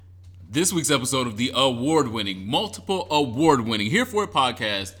This week's episode of the multiple award-winning Here For It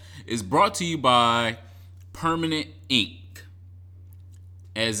podcast is brought to you by Permanent Ink,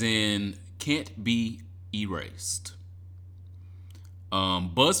 as in can't be erased.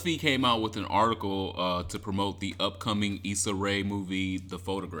 BuzzFeed came out with an article to promote the upcoming Issa Rae movie, The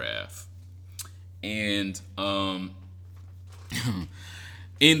Photograph. And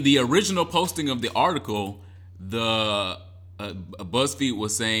in the original posting of the article, BuzzFeed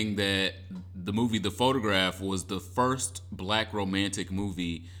was saying that the movie The Photograph was the first black romantic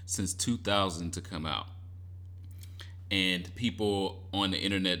movie since 2000 to come out. And people on the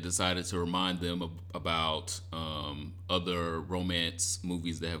internet decided to remind them about other romance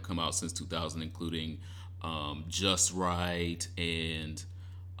movies that have come out since 2000, including Just Right, and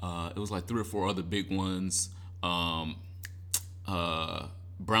it was like 3 or 4 other big ones. Brown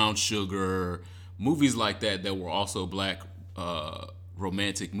Sugar, movies like that were also black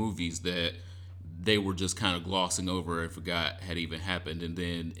romantic movies that they were just kind of glossing over and forgot had even happened. And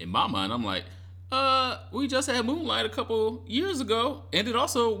then in my mind, I'm like, we just had Moonlight a couple years ago, and it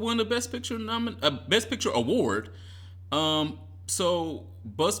also won the Best Picture award. So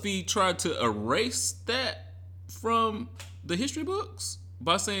BuzzFeed tried to erase that from the history books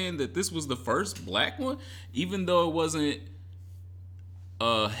by saying that this was the first black one, even though it wasn't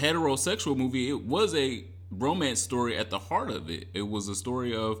a heterosexual movie. It was a romance story at the heart of it. It was a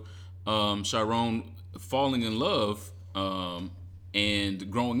story of Chiron falling in love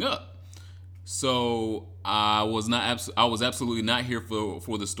and growing up. So I was absolutely not here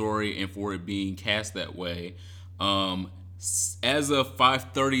for the story and for it being cast that way. As of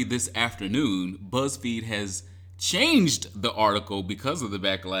 5:30 this afternoon, BuzzFeed has changed the article because of the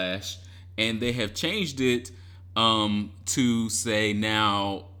backlash, and they have changed it to say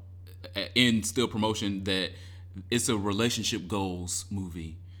now in still promotion that it's a relationship goals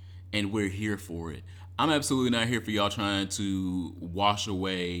movie and we're here for it. I'm absolutely not here for y'all trying to wash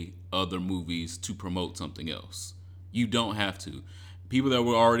away other movies to promote something else. You don't have to. People that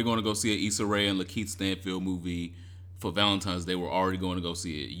were already going to go see an Issa Rae and Lakeith Stanfield movie for Valentine's Day were already going to go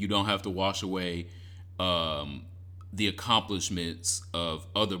see it. You don't have to wash away the accomplishments of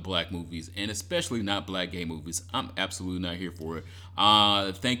other black movies, and especially not black gay movies. I'm absolutely not here for it.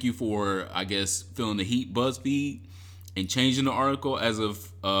 Thank you for, I guess, feeling the heat, BuzzFeed, and changing the article as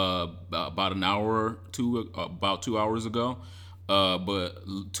of about 2 hours ago. But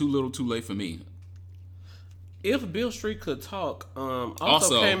too little, too late for me. If Beale Street Could Talk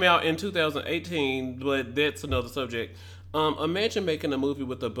also came out in 2018, but that's another subject. Imagine making a movie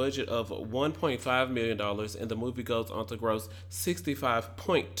with a budget of $1.5 million, and the movie goes on to gross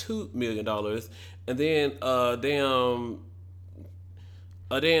 $65.2 million, and then a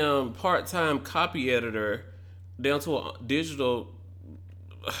damn part-time copy editor down to a digital.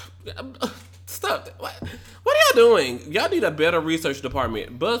 Stop! What are y'all doing? Y'all need a better research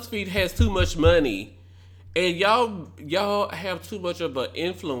department. BuzzFeed has too much money, and y'all have too much of an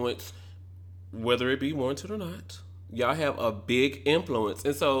influence, whether it be warranted or not. Y'all have a big influence.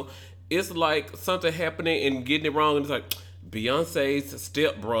 And so it's like something happening and getting it wrong. And it's like Beyonce's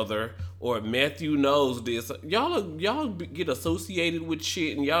stepbrother or Matthew knows this. Y'all get associated with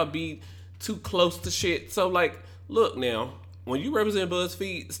shit and y'all be too close to shit. So like, look now, when you represent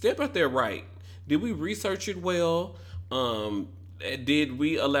BuzzFeed, step out there right. Did we research it well? Did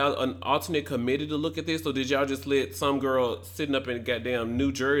we allow an alternate committee to look at this? Or did y'all just let some girl sitting up in goddamn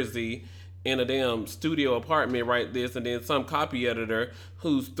New Jersey in a damn studio apartment write this, and then some copy editor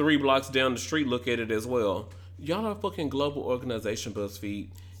who's 3 blocks down the street look at it as well? Y'all are a fucking global organization, BuzzFeed.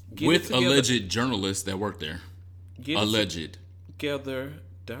 With alleged journalists that work there. Alleged.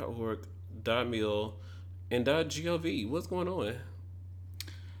 Together.org, .mil, and .gov. What's going on?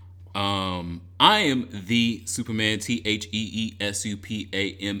 I am the Superman,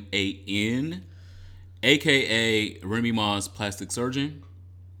 TheeSupaman, aka Remy Ma's plastic surgeon,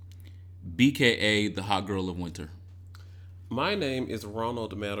 BKA the hot girl of winter. My name is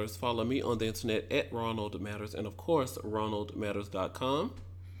Ronald Matters. Follow me on the internet at Ronald Matters, and of course, RonaldMatters.com.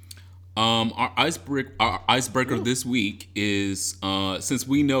 Our icebreaker this week is since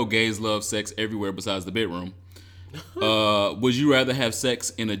we know gays love sex everywhere besides the bedroom, would you rather have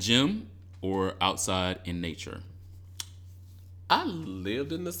sex in a gym or outside in nature? I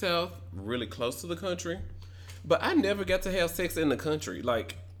lived in the South, really close to the country, but I never got to have sex in the country.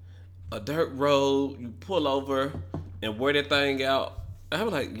 Like a dirt road, you pull over and wear that thing out. I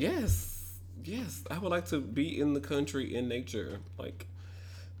was like, yes, I would like to be in the country in nature. Like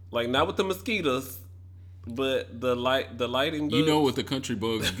not with the mosquitoes, but the lighting bugs. You know what the country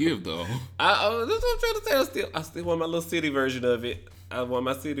bugs give, though. That's what I'm trying to say. I still want my little city version of it. I want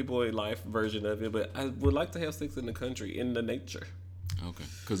my city boy life version of it, but I would like to have sex in the country, in the nature. Okay,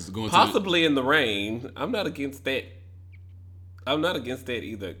 because going possibly in the rain. I'm not against that. I'm not against that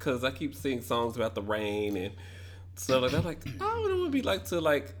either, because I keep seeing songs about the rain and stuff like that. I'm like, I don't know what it'd be like to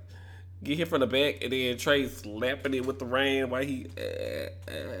like get hit from the back and then Trey slapping it with the rain while he.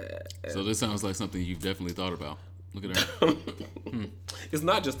 So this sounds like something you've definitely thought about. Look at that. It's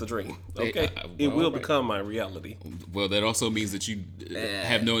not just a dream, okay? It will become my reality. Well, that also means that you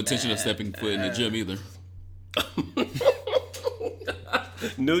have no intention of stepping foot in the gym either.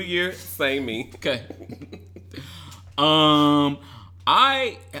 New year, same me. Okay. I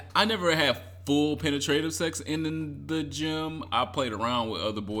never have full penetrative sex in the gym. I played around with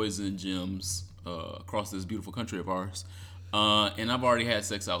other boys in gyms across this beautiful country of ours, and I've already had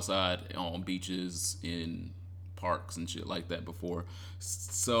sex outside on beaches, in parks and shit like that before.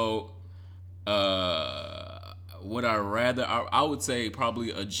 So, would I rather? I would say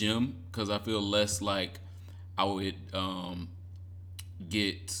probably a gym, because I feel less like I would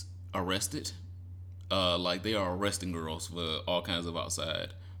get arrested. Like they are arresting girls for all kinds of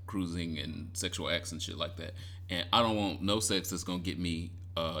outside cruising and sexual acts and shit like that. And I don't want no sex that's gonna get me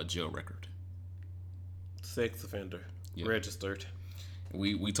a jail record. Sex offender, registered.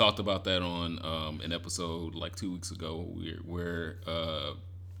 We talked about that on an episode like 2 weeks ago, where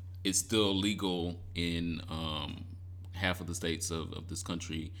it's still legal in half of the states of this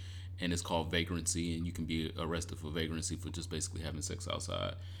country, and it's called vagrancy, and you can be arrested for vagrancy for just basically having sex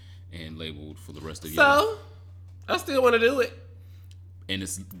outside and labeled for the rest of your life. So, I still want to do it. And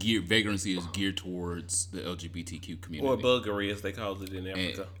vagrancy is geared towards the LGBTQ community. Or buggery, as they call it in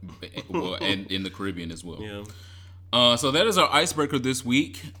Africa. And in the Caribbean as well. Yeah. So that is our icebreaker this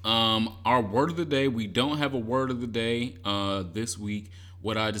week. Our word of the day, we don't have a word of the day this week.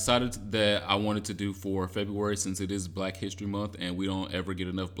 What I decided that I wanted to do for February, since it is Black History Month and we don't ever get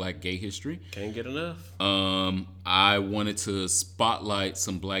enough Black gay history. Can't get enough. I wanted to spotlight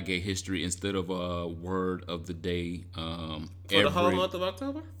some Black gay history instead of a word of the day. For the whole month of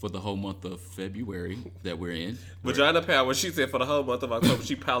October? For the whole month of February that we're in. Vagina Power, she said for the whole month of October,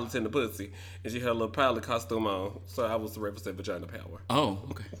 she piloting the pussy. And she had a little pilot costume on. So I was to represent Vagina Power. Oh,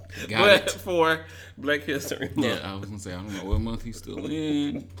 okay. But for Black History Month. Yeah, I was going to say, I don't know what month he's still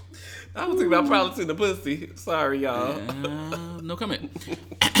in. I was thinking about piloting the pussy. Sorry, y'all. No comment.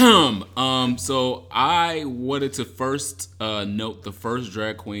 So I wanted to first note the first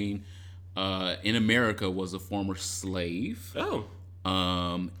drag queen in America was a former slave. Oh.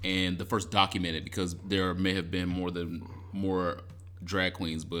 And the first documented, because there may have been more drag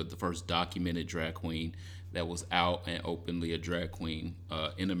queens, but the first documented drag queen that was out and openly a drag queen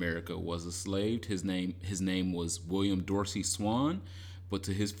in America was a slave. His name was William Dorsey Swan, but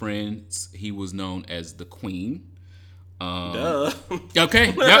to his friends he was known as the Queen. Duh.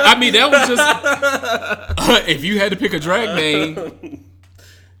 Okay, I mean that was just if you had to pick a drag name.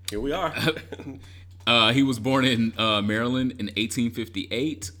 Here we are. He was born in Maryland in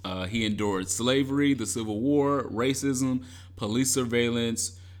 1858. He endured slavery, the Civil War, racism, police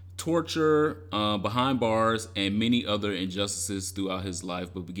surveillance, torture behind bars, and many other injustices throughout his life.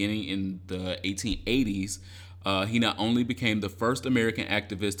 But beginning in the 1880s, he not only became the first American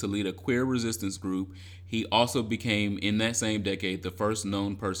activist to lead a queer resistance group, he also became, in that same decade, the first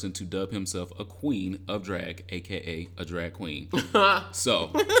known person to dub himself a queen of drag, aka a drag queen.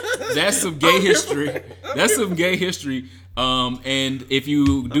 So that's some gay history. That's some gay history. And if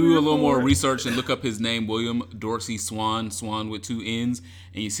you do a little more research and look up his name, William Dorsey Swan with 2 N's,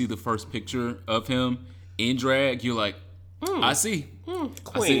 and you see the first picture of him in drag, you're like, I see.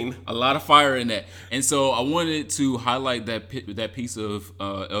 Queen. I see a lot of fire in that. And so I wanted to highlight that piece of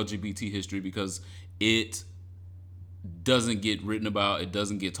LGBT history because it doesn't get written about. It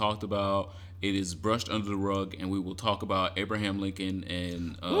doesn't get talked about. It is brushed under the rug, and we will talk about Abraham Lincoln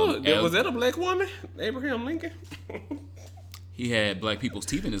and... was that a black woman? Abraham Lincoln? He had black people's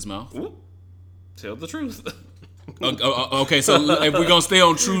teeth in his mouth. Ooh. Tell the truth. Okay, so if we're going to stay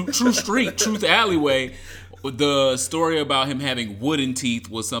on True Street, Truth Alleyway, the story about him having wooden teeth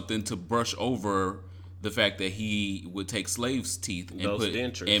was something to brush over the fact that he would take slaves' teeth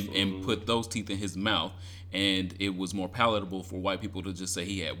and put those teeth in his mouth. And it was more palatable for white people to just say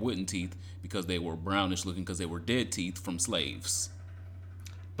he had wooden teeth because they were brownish looking because they were dead teeth from slaves.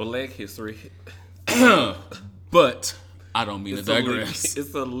 Black history. But I don't mean to digress.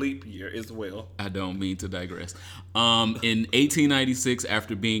 It's a leap year as well. I don't mean to digress. In 1896,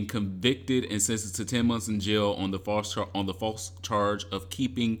 after being convicted and sentenced to 10 months in jail on the false charge of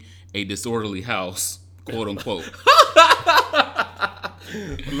keeping a disorderly house, quote unquote.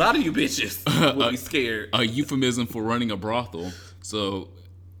 A lot of you bitches will be scared. A euphemism for running a brothel. So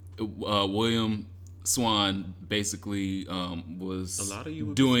William Swan basically was A lot of you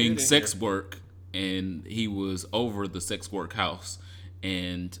would be doing scared in sex here. work, and he was over the sex work house,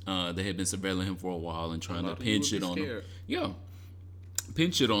 and they had been surveilling him for a while and trying to lot of you pinch would it be on him. scared. Yeah,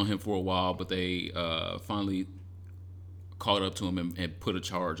 pinch it on him for a while, but they finally caught up to him and put a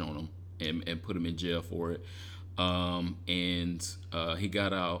charge on him and put him in jail for it. And he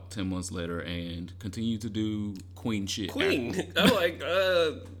got out 10 months later and continued to do queen shit. Queen. I'm like,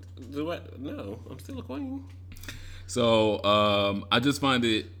 do I? No, I'm still a queen. So I just find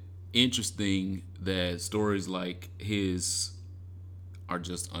it interesting that stories like his are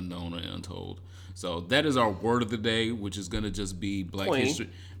just unknown and untold. So that is our word of the day, which is gonna just be Black Queen. history,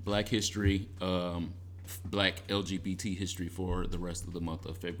 Black LGBT history for the rest of the month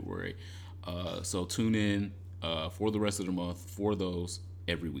of February. So tune in for the rest of the month for those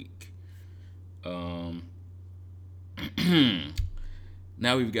every week.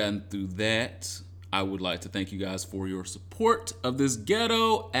 Now we've gotten through that, I would like to thank you guys for your support of this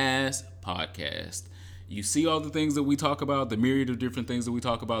ghetto ass podcast. You see all the things that we talk about, the myriad of different things that we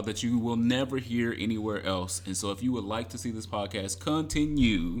talk about that you will never hear anywhere else. And so if you would like to see this podcast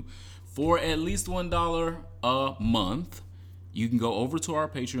continue for at least $1 a month, you can go over to our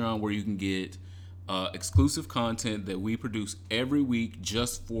Patreon where you can get exclusive content that we produce every week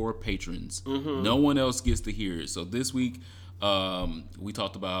just for patrons. No one else gets to hear it. So this week, we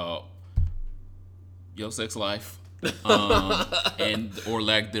talked about your sex life and or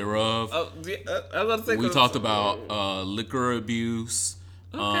lack thereof. Oh, yeah, I was about to say We talked about liquor abuse.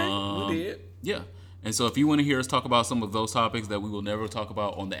 Okay, we did. Yeah. And so if you want to hear us talk about some of those topics that we will never talk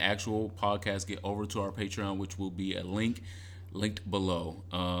about on the actual podcast, get over to our Patreon, which will be a linked below.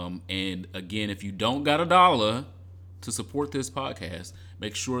 And again, if you don't got $1 to support this podcast,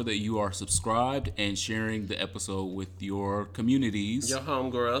 make sure that you are subscribed and sharing the episode with your communities Your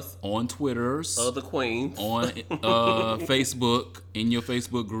homegirls, on Twitters, other queens. on Facebook, in your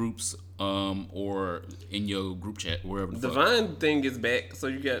Facebook groups, or in your group chat, wherever the The fuck. Vine thing is back, so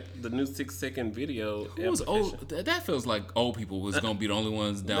you got the new 6-second video. Who was application. old? That feels like old people was gonna be the only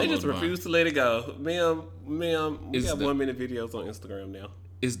ones downloading. They just Vine. refuse to let it go. Ma'am, we It's got the- 1 minute videos on Instagram now.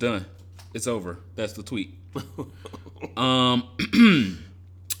 It's done. It's over. That's the tweet.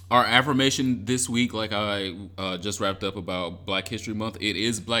 Our affirmation this week, like I just wrapped up about Black History Month, it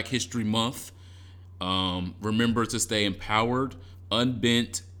is Black History Month. Remember to stay empowered,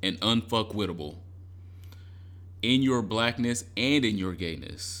 unbent, and unfuckwittable in your blackness and in your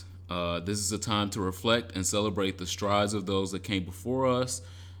gayness. This is a time to reflect and celebrate the strides of those that came before us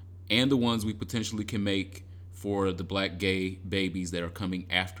and the ones we potentially can make for the black gay babies that are coming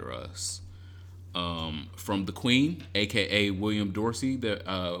after us. From the Queen, aka William Dorsey,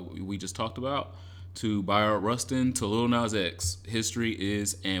 that we just talked about, to Bayard Rustin, to Lil Nas X, history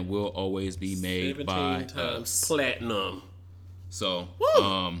is and will always be made 17 by times us. platinum. So,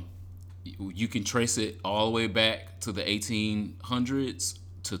 you can trace it all the way back to the 1800s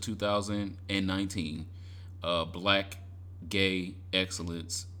to 2019. Black gay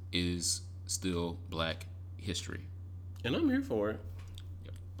excellence is still black history. And I'm here for it.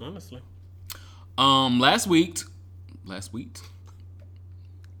 Honestly. Last week,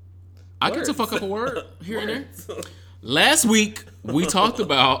 I get to Words. fuck up a word here and there. Last week we talked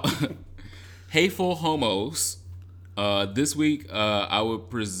about hateful homos. This week I would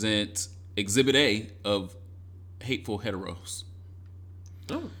present Exhibit A of hateful heteros.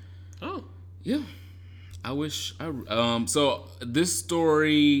 Oh. Yeah, I wish so this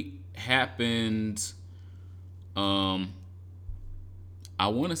story happened. I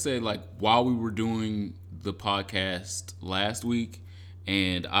want to say like while we were doing the podcast last week,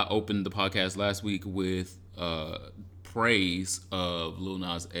 and I opened the podcast last week with praise of Lil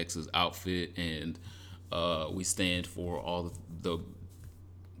Nas X's outfit, and we stand for all the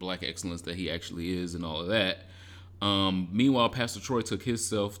black excellence that he actually is and all of that. Meanwhile, Pastor Troy took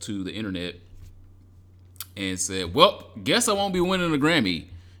himself to the internet and said, well, guess I won't be winning a Grammy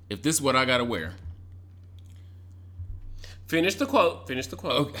if this is what I gotta wear. Finish the quote.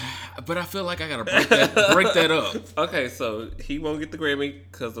 Okay, but I feel like I gotta break that up. Okay, so he won't get the Grammy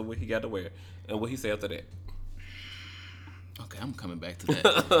because of what he got to wear. And what he said after that. Okay, I'm coming back to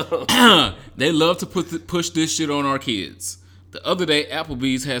that. They love to push this shit on our kids. The other day,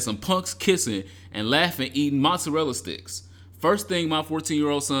 Applebee's had some punks kissing and laughing, eating mozzarella sticks. First thing my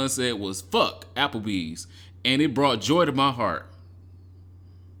 14-year-old son said was, fuck Applebee's. And it brought joy to my heart.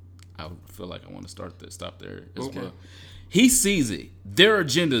 I feel like I want to stop there as well. He sees it. Their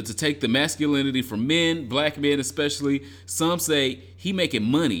agenda to take the masculinity from men, black men especially. Some say he making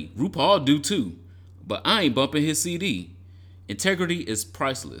money. RuPaul do too. But I ain't bumping his CD. Integrity is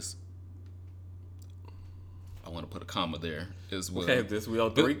priceless. I want to put a comma there as well. Okay, this we all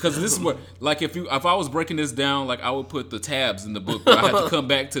three. Because this is where, like, if I was breaking this down, like, I would put the tabs in the book, but I have to come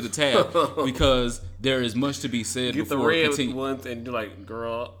back to the tab because there is much to be said Get the before red continue. ones and you're like,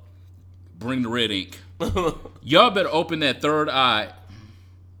 girl. Bring the red ink. Y'all better open that third eye.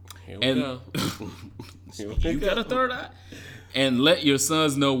 Here we And go. you got a third eye? And let your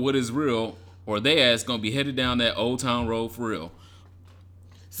sons know what is real, or they ass gonna be headed down that Old Town Road for real.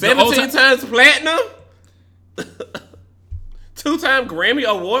 17 times platinum? 2-time Grammy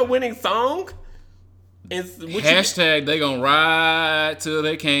award-winning song? And Hashtag they gonna ride till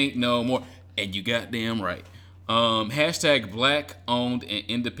they can't no more. And you goddamn right. Hashtag black owned and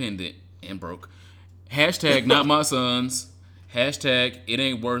independent and broke. Hashtag not my sons. Hashtag it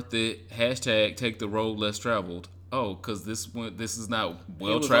ain't worth it. Hashtag take the road less traveled. Oh, because this is not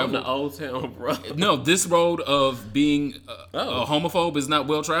well traveled. On the Old Town Road. No, this road of being Oh. a homophobe is not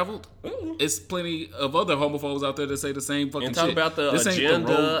well traveled. Ooh. It's plenty of other homophobes out there that say the same fucking And talk shit. about the This ain't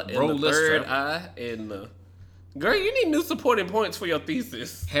agenda and the less third traveled. eye and the... Girl, you need new supporting points for your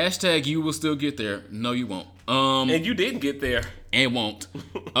thesis. Hashtag you will still get there. No, you won't. And you didn't get there. And won't.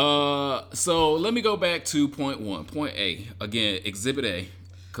 So let me go back to point 1. Point A. Again, Exhibit A.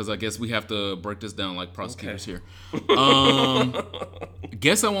 Because I guess we have to break this down like prosecutors here.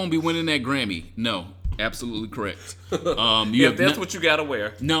 Guess I won't be winning that Grammy. No, absolutely correct. If that's what you gotta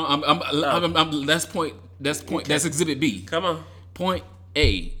wear. No, that's point. That's point. That's Exhibit B. Come on. Point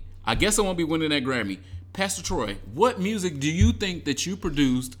A. I guess I won't be winning that Grammy. Pastor Troy, what music do you think that you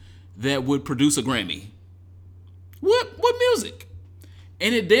produced that would produce a Grammy? What music?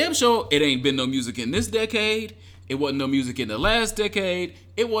 And it damn sure it ain't been no music in this decade. It wasn't no music in the last decade.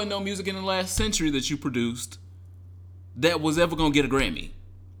 It wasn't no music in the last century that you produced that was ever gonna get a Grammy.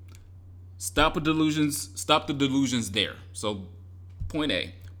 Stop the delusions there. So, point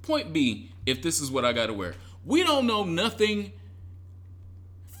A. Point B, if this is what I gotta wear. We don't know nothing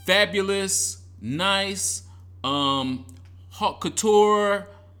fabulous, nice, haute couture,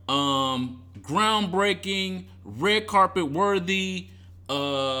 groundbreaking, red carpet worthy,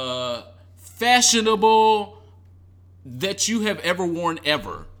 fashionable that you have ever worn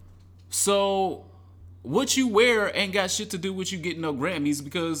ever. So what you wear ain't got shit to do with you getting no Grammys,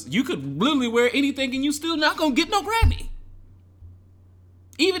 because you could literally wear anything and you still not gonna get no Grammy.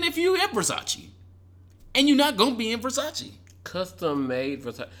 Even if you in Versace. And you're not gonna be in Versace. Custom made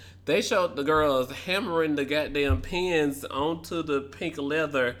Versace. They showed the girls hammering the goddamn pins onto the pink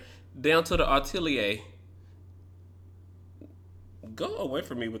leather down to the atelier. Go away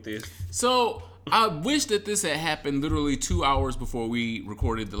from me with this. So I wish that this had happened literally 2 hours before we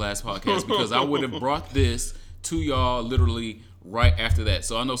recorded the last podcast, because I would have brought this to y'all literally right after that.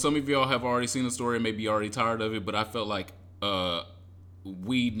 So I know some of y'all have already seen the story and maybe already tired of it, but I felt like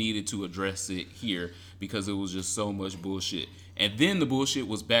we needed to address it here because it was just so much bullshit. And then the bullshit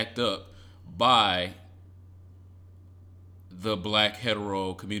was backed up by the black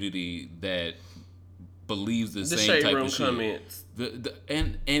hetero community that believes the same shade type room of shit. comments.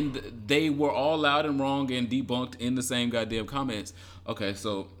 And they were all loud and wrong and debunked in the same goddamn comments. Okay,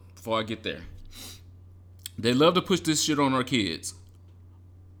 so before I get there, they love to push this shit on our kids.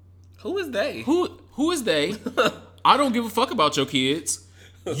 Who is they? Who is they? I don't give a fuck about your kids.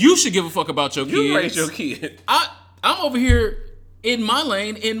 You should give a fuck about your kids. You raise your kid. I'm over here in my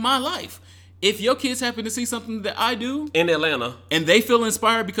lane, in my life. If your kids happen to see something that I do In Atlanta. and they feel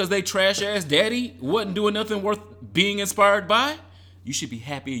inspired because they trash ass daddy wasn't doing nothing worth being inspired by, you should be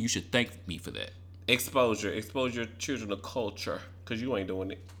happy and you should thank me for that. Exposure. Expose your children to culture. Because you ain't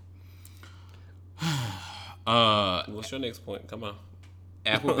doing it. What's your next point? Come on.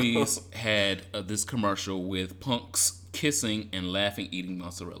 Applebee's had this commercial with punks kissing and laughing eating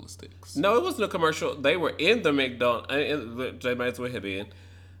mozzarella sticks. No, it wasn't a commercial. They were in the McDonald's. They might as well have been.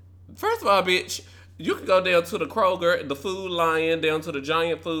 First of all, bitch, you can go down to the Kroger, the Food Lion, down to the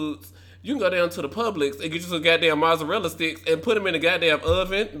Giant Foods. You can go down to the Publix and get you some goddamn mozzarella sticks and put them in the goddamn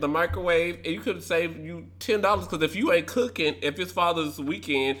oven, the microwave, and you could save you $10. Because if you ain't cooking, if it's Father's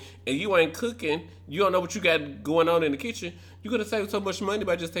weekend and you ain't cooking, you don't know what you got going on in the kitchen, you could have saved so much money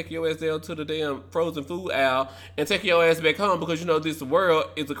by just taking your ass down to the damn frozen food aisle and taking your ass back home, because you know this world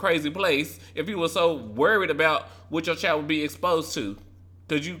is a crazy place if you were so worried about what your child would be exposed to.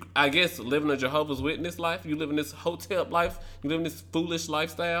 Because you, I guess, living a Jehovah's Witness life, you living this hotel life, you living this foolish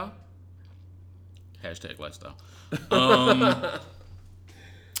lifestyle. Hashtag lifestyle.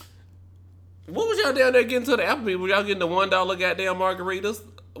 What was y'all down there getting to the Applebee's? Were y'all getting the $1 goddamn margaritas?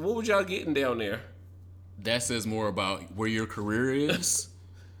 What was y'all getting down there? That says more about where your career is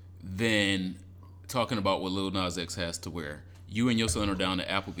than talking about what Lil Nas X has to wear. You and your son are down at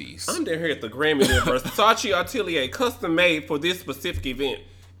Applebee's. I'm down here at the Grammy there, Versace Atelier, custom made for this specific event.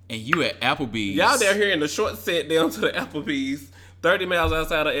 And you at Applebee's. Y'all down here in the short set down to the Applebee's, 30 miles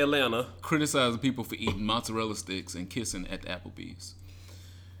outside of Atlanta. Criticizing people for eating mozzarella sticks and kissing at the Applebee's.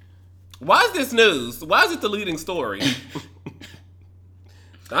 Why is this news? Why is it the leading story?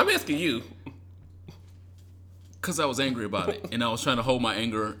 I'm asking you. Because I was angry about it. And I was trying to hold my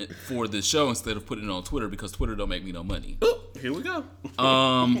anger for this show instead of putting it on Twitter because Twitter don't make me no money. Ooh, here we go.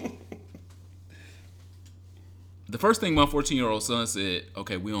 The first thing my 14-year-old son said,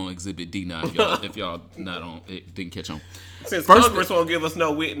 okay, we on Exhibit D now. If y'all not on, it didn't catch on. Since Congress won't give us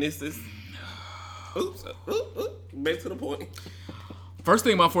no witnesses. Oops. Back to the point. First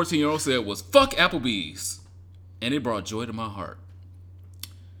thing my 14-year-old said was, fuck Applebee's. And it brought joy to my heart.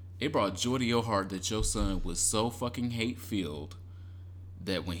 It brought joy to your heart that your son was so fucking hate-filled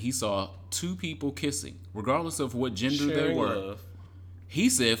that when he saw two people kissing, regardless of what gender they were, he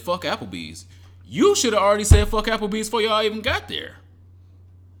said, fuck Applebee's. You should have already said fuck Applebee's before y'all even got there.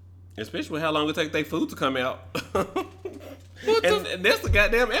 Especially with how long it take their food to come out. And that's the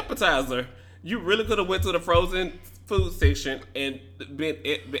goddamn appetizer. You really could have went to the frozen food section and been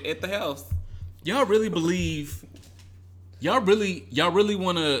at the house. Y'all really believe... Y'all really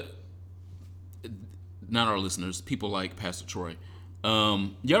want to, not our listeners, people like Pastor Troy,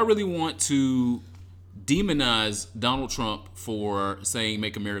 y'all really want to demonize Donald Trump for saying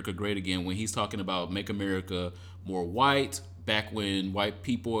make America great again when he's talking about make America more white, back when white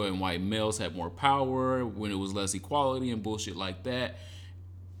people and white males had more power, when it was less equality and bullshit like that.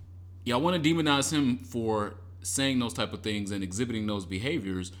 Y'all want to demonize him for saying those type of things and exhibiting those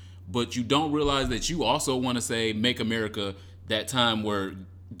behaviors, but you don't realize that you also want to say make America that time where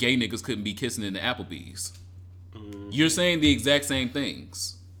gay niggas couldn't be kissing in the Applebee's. Mm-hmm. You're saying the exact same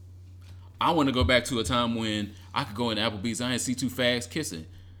things. I want to go back to a time when I could go in Applebee's. I didn't see two fags kissing.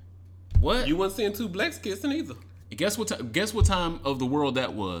 What? You wasn't seeing two blacks kissing either. Guess what time of the world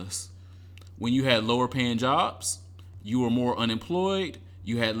that was? When you had lower paying jobs, you were more unemployed,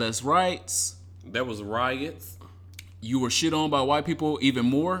 you had less rights. There was riots. You were shit on by white people even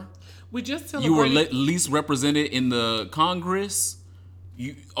more. We just celebrated. You were least represented in the Congress.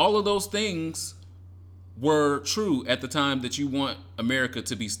 All of those things were true at the time that you want America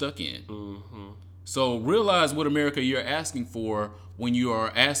to be stuck in. Mm-hmm. So realize what America you're asking for when you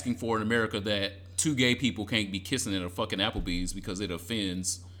are asking for an America that two gay people can't be kissing at a fucking Applebee's because it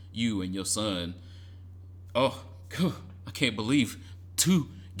offends you and your son. Oh, I can't believe two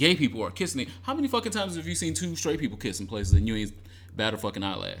gay people are kissing. How many fucking times have you seen two straight people kiss in places and you ain't bat a fucking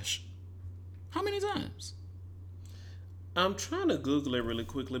eyelash? How many times? I'm trying to Google it really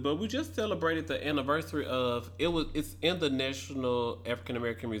quickly, but we just celebrated the anniversary of it's in the National African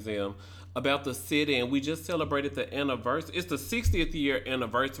American Museum about the sit-in. We just celebrated the anniversary. It's the 60th year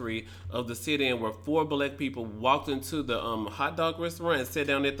anniversary of the sit-in where 4 black people walked into the hot dog restaurant and sat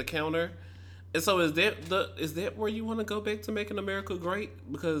down at the counter. And so is that where you want to go back to making America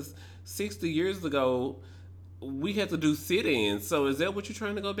great? Because 60 years ago, we had to do sit-ins. So is that what you're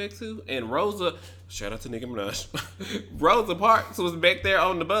trying to go back to? And Rosa, shout out to Nicki Minaj, Rosa Parks was back there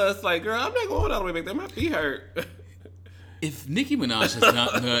on the bus like, girl, I'm not going all the way back there. My feet hurt. If Nicki Minaj has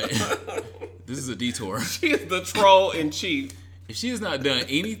not done, this is a detour. She is the troll in chief. If she has not done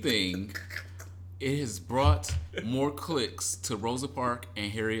anything, it has brought more clicks to Rosa Parks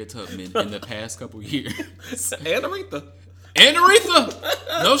and Harriet Tubman in the past couple years. And Aretha. And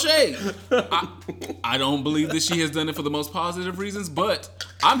Aretha! No shade. I don't believe that she has done it for the most positive reasons, but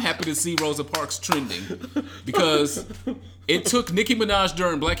I'm happy to see Rosa Parks trending because it took Nicki Minaj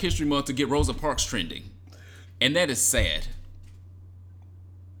during Black History Month to get Rosa Parks trending. And that is sad.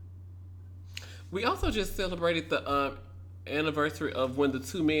 We also just celebrated the anniversary of when the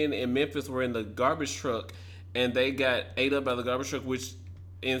 2 men in Memphis were in the garbage truck and they got ate up by the garbage truck, which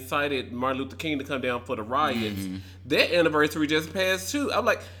incited Martin Luther King to come down for the riots. Mm-hmm. That anniversary just passed too. I'm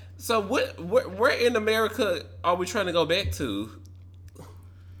like, so where in America are we trying to go back to?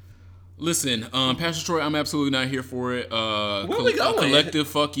 Listen, Pastor Troy, I'm absolutely not here for it. Where we going? Collective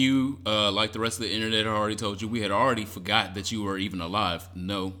fuck you. Like the rest of the internet already told you, we had already forgot that you were even alive.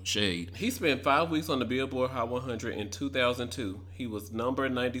 No shade. He spent 5 weeks on the Billboard Hot 100 in 2002. He was number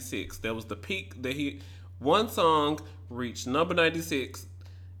 96. That was the peak that one song reached number 96.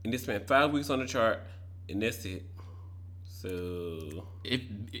 And they spent 5 weeks on the chart, and that's it. So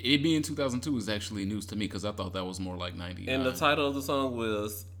it being 2002 is actually news to me because I thought that was more like 99. And the title of the song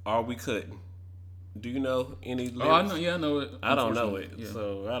was "Are We Cutting?" Do you know any lyrics? Oh, I know. Yeah, I know it. I don't know it,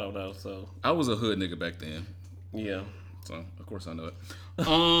 so I don't know. So I was a hood nigga back then. Yeah. So of course I know it.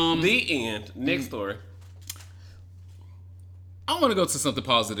 The end. Next story. I want to go to something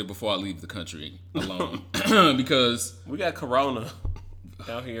positive before I leave the country alone because We got Corona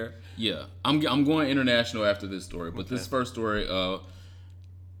out here. yeah, I'm going international after this story. But this first story,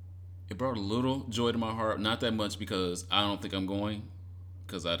 it brought a little joy to my heart. Not that much because I don't think I'm going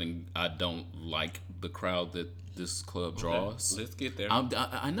because I don't like the crowd that this club draws. Let's get there.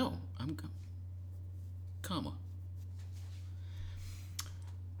 I know. Comma.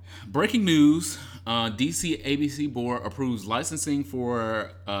 Breaking news. DC ABC board approves licensing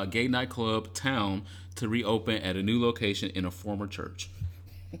for gay nightclub Town to reopen at a new location in a former church.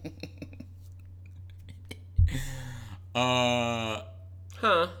 Huh?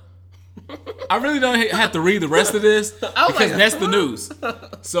 I really don't have to read the rest of this because that's the news.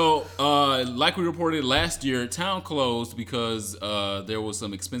 So, like we reported last year, Town closed because there was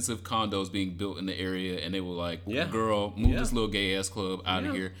some expensive condos being built in the area, and they were like, Yeah. "Girl, move Yeah. this little gay ass club out of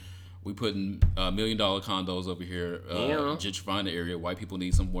Yeah. here. We putting $1 million condos over here, gentrifying the area. White people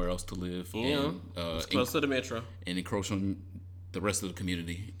need somewhere else to live, Yeah. and It's close to the metro. and encroach on the rest of the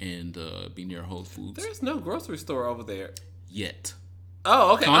community and be near Whole Foods. There's no grocery store over there. Yet,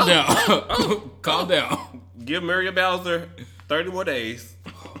 Oh, okay. calm down, calm down. Give Mario Bowser 30 more days.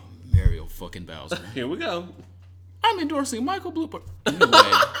 Mario fucking Bowser. Here we go. I'm endorsing Michael Blooper.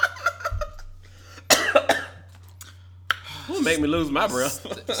 Anyway, Don't make me lose my breath.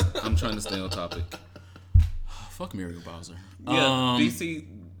 I'm trying to stay on topic. Fuck Mario Bowser. Yeah, DC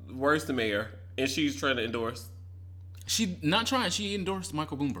worst the mayor, and she's trying to endorse. She not trying. She endorsed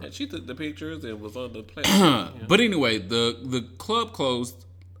Michael Bloomberg. And she took the pictures and was on the platform. But anyway, the club closed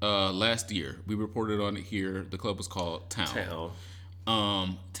last year. We reported on it here. The club was called Town.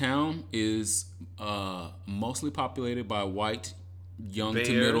 Town is mostly populated by white, young Bears.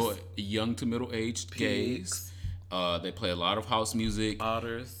 to middle aged gays. They play a lot of house music.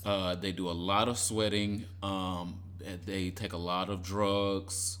 Otters. They do a lot of sweating. They take a lot of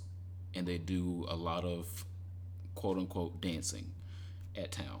drugs, and they do a lot of quote unquote dancing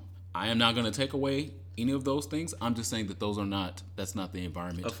at Town. I am not going to take away any of those things. I'm just saying that that's not the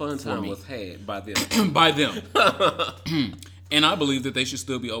environment. A fun for time me. was had by them. By them. And I believe that they should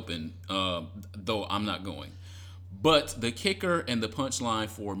still be open, though I'm not going. But the kicker and the punchline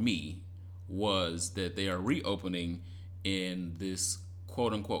for me was that they are reopening in this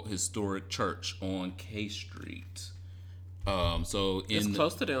quote-unquote historic church on K Street. So It's in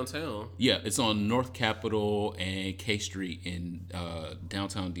close to downtown. yeah, it's on North Capitol and K Street in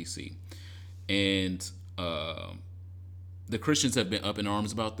downtown DC, and the Christians have been up in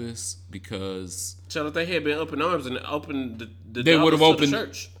arms about this because So if they had been up in arms and opened the They doors would have to the opened-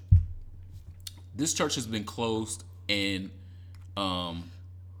 church. this church has been closed and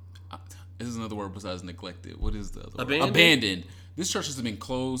this is another word besides neglected. What is the other word? Abandoned? Abandoned. This church has been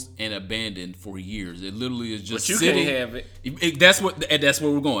closed and abandoned for years. It literally is just But you sitting. can't have it. That's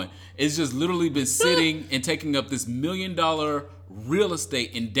where we're going. It's just literally been sitting and taking up this $1 million real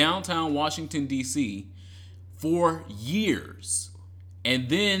estate in downtown Washington D.C. for years, and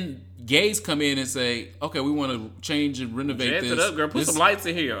then gays come in and say, "Okay, we want to change and renovate Jazz this. it up, girl. Put This- some lights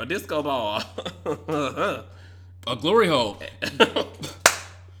in here. A disco ball. a glory hole,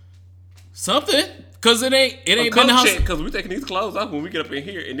 something." Because it ain't been the Come house. check, because we're taking these clothes off when we get up in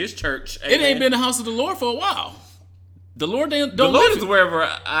here in this church. It ain't been the house of the Lord for a while. The Lord don't The Lord live is it. wherever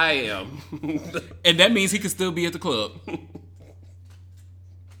I am. And that means he could still be at the club.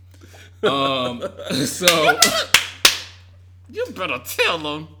 So You better tell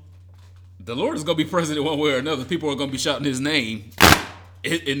them. the Lord is gonna be president one way or another. People are gonna be shouting his name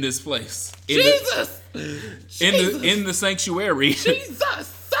in this place. Jesus! In the sanctuary.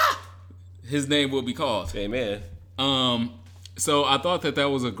 Jesus! His name will be called. Amen. So I thought that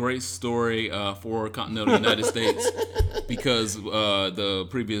was a great story for continental United States because the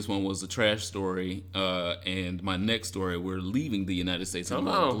previous one was a trash story, and my next story, we're leaving the United States and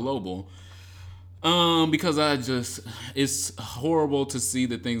going global. Because it's horrible to see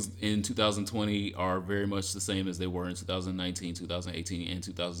that things in 2020 are very much the same as they were in 2019, 2018, and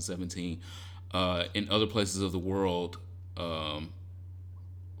 2017. In other places of the world,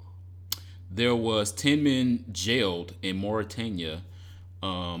 there was 10 men jailed in Mauritania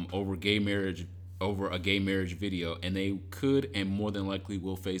over a gay marriage video, and they could and more than likely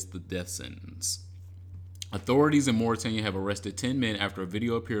will face the death sentence. Authorities in Mauritania have arrested 10 men after a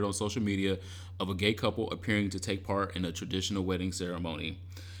video appeared on social media of a gay couple appearing to take part in a traditional wedding ceremony.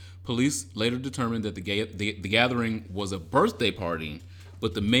 Police later determined that the gathering was a birthday party,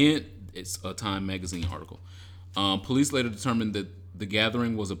 but the men, it's a Time magazine article. Police later determined that the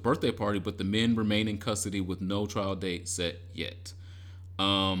gathering was a birthday party, but the men remain in custody with no trial date set yet.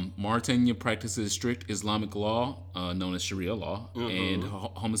 Mauritania practices strict Islamic law, known as Sharia law, and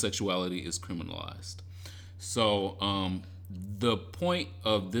homosexuality is criminalized. So, the point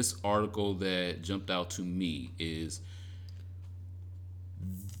of this article that jumped out to me is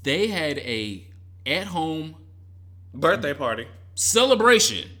they had a at-home birthday party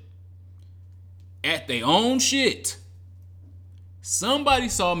celebration at their own shit. Somebody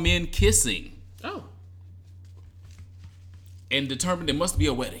saw men kissing. Oh. And determined it must be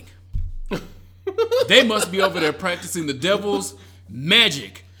a wedding. They must be over there practicing the devil's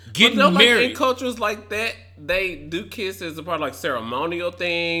magic, getting married. In cultures like that, they do kiss as a part of like ceremonial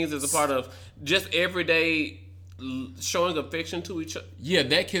things, as a part of just everyday showing affection to each other. Yeah,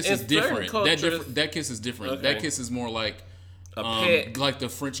 that kiss is different. Cultures, that kiss is different. Okay. That kiss is more like a pet, like the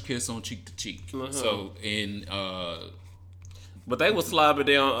French kiss on cheek to cheek. So in but they was slobbing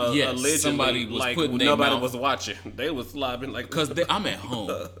down allegedly. Somebody was like putting nobody was watching. They was slobbing like because I'm at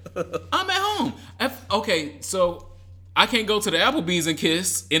home. I'm at home. Okay, so I can't go to the Applebee's and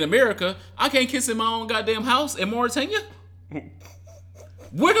kiss in America. I can't kiss in my own goddamn house in Mauritania.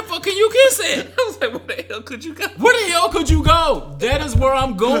 Where the fuck can you kiss at? I was like, where the hell could you go? Where the hell could you go? That is where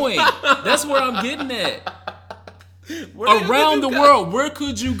I'm going. That's where I'm getting at. Around the world, where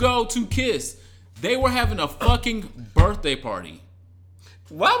could you go to kiss? They were having a fucking birthday party.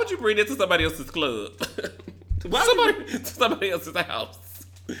 Why would you bring it to somebody else's club? Why would you bring it to somebody else's house?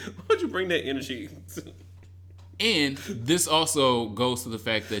 Why would you bring that energy? And this also goes to the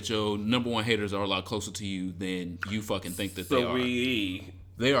fact that your number one haters are a lot closer to you than you fucking think that they are.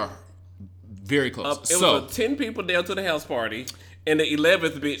 They are very close. It was 10 people down to the house party, and the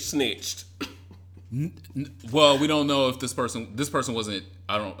 11th bitch snitched. Well, we don't know if this person wasn't.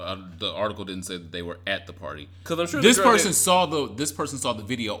 The article didn't say that they were at the party. Because I'm sure this person saw the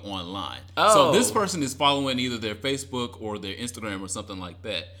video online. Oh. So this person is following either their Facebook or their Instagram or something like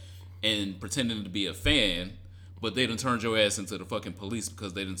that, and pretending to be a fan. But they done turned your ass into the fucking police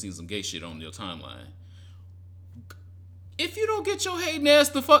because they done seen some gay shit on your timeline. If you don't get your hating ass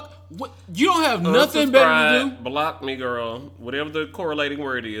the fuck, what, you don't have nothing better to do. Block me, girl. Whatever the correlating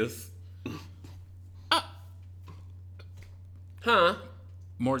word is. Huh?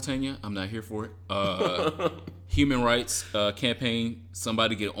 Mauritania, I'm not here for it. Human rights campaign,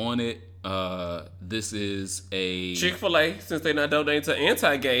 somebody get on it. This is a Chick-fil-A, since they're not donating to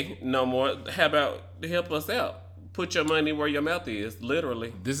anti-gay no more. How about help us out? Put your money where your mouth is,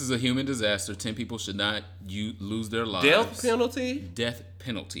 literally. This is a human disaster. 10 people should not lose their lives. Death penalty? Death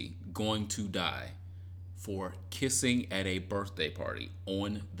penalty. Going to die for kissing at a birthday party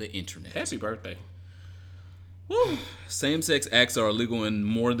on the internet. Happy birthday. Woo. Same-sex acts are illegal in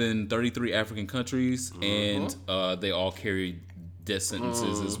more than 33 African countries, and they all carry death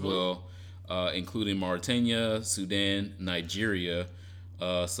sentences as well, including Mauritania, Sudan, Nigeria,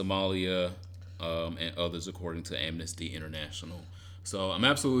 Somalia, and others, according to Amnesty International. So I'm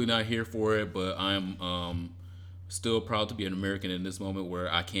absolutely not here for it, but I'm still proud to be an American in this moment where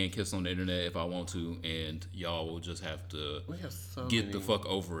I can kiss on the internet if I want to, and y'all will just have to get the fuck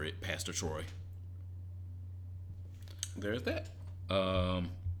over it, Pastor Troy. There's that. I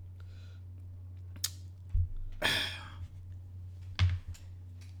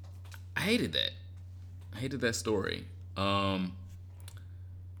hated that. I hated that story. The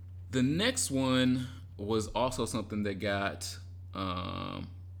next one was also something that got a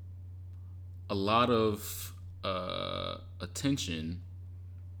lot of attention,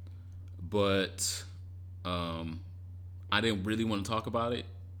 but I didn't really want to talk about it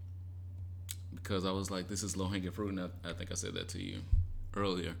because I was like, this is low-hanging fruit, and I think I said that to you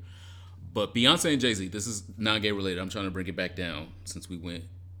earlier. But Beyonce and Jay-Z, this is non-gay related. I'm trying to bring it back down since we went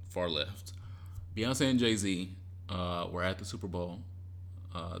far left. Beyonce and Jay-Z were at the Super Bowl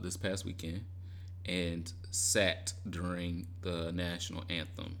this past weekend and sat during the national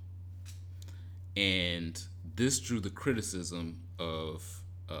anthem. And this drew the criticism of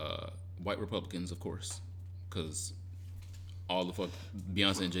white Republicans, of course, because all the fuck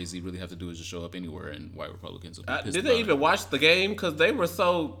Beyonce and Jay-Z really have to do is just show up anywhere, and white Republicans will be pissed Did they even watch the game? Because they were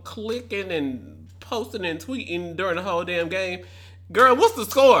so clicking and posting and tweeting during the whole damn game. Girl, what's the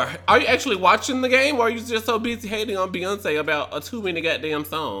score? Are you actually watching the game, or are you just so busy hating on Beyonce about a 2-minute goddamn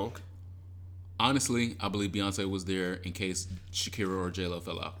song? Honestly, I believe Beyonce was there in case Shakira or J-Lo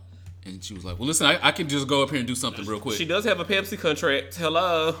fell out. And she was like, well, listen, I can just go up here and do something real quick. She does have a Pepsi contract.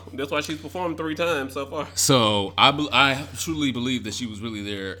 Hello. That's why she's performed 3 times so far. So I truly believe that she was really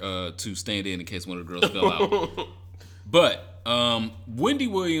there to stand in case one of the girls fell out. But Wendy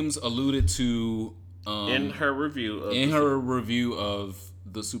Williams alluded to... in her review of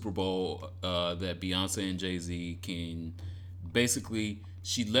the Super Bowl that Beyonce and Jay-Z can basically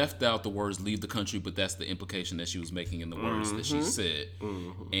she left out the words "leave the country," but that's the implication that she was making in the words that she said.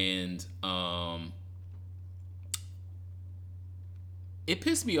 And it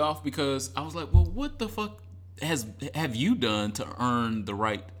pissed me off because I was like, well, what the fuck have you done to earn the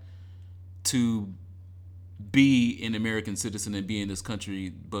right to be an American citizen and be in this country,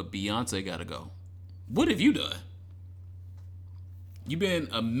 but Beyonce gotta go? What have you done? You've been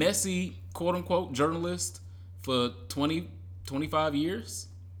a messy, quote unquote, journalist for 20, 25 years,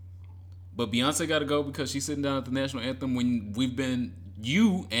 but Beyonce gotta go because she's sitting down at the national anthem when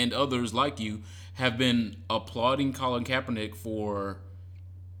you and others like you have been applauding Colin Kaepernick for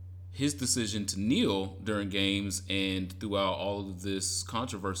his decision to kneel during games and throughout all of this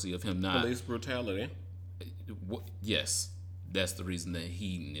controversy of him not police brutality. Yes, that's the reason that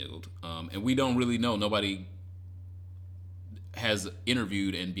he kneeled. And we don't really know. Nobody has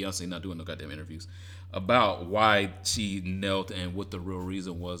interviewed, and Beyonce not doing no goddamn interviews, about why she knelt and what the real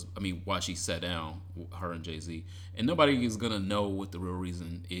reason was. I mean, why she sat down, her and Jay-Z. And nobody is going to know what the real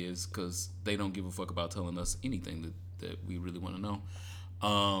reason is because they don't give a fuck about telling us anything that we really want to know.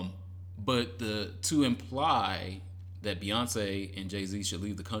 But to imply that Beyonce and Jay-Z should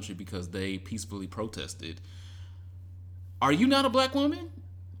leave the country because they peacefully protested. Are you not a black woman?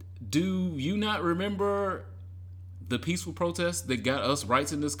 Do you not remember the peaceful protests that got us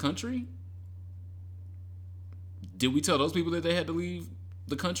rights in this country? Did we tell those people that they had to leave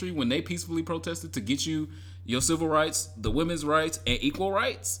the country when they peacefully protested to get you your civil rights, the women's rights, and equal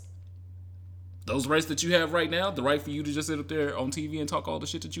rights? Those rights that you have right now, the right for you to just sit up there on TV and talk all the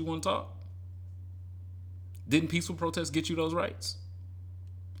shit that you want to talk? Didn't peaceful protests get you those rights?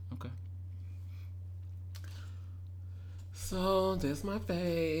 Okay. So that's my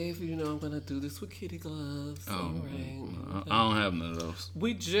fave. You know I'm gonna do this with kitty gloves. Oh, right. I don't have none of those.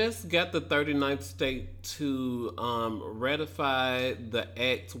 We just got the 39th state to ratify the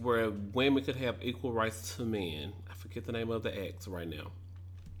act where women could have equal rights to men. I forget the name of the act right now.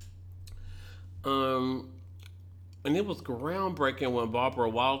 And it was groundbreaking when Barbara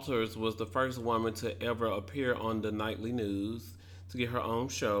Walters was the first woman to ever appear on the nightly news to get her own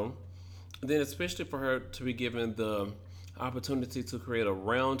show. And then especially for her to be given the opportunity to create a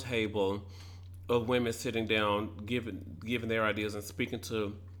round table of women sitting down, giving their ideas and speaking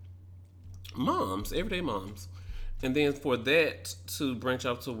to moms, everyday moms. And then for that to branch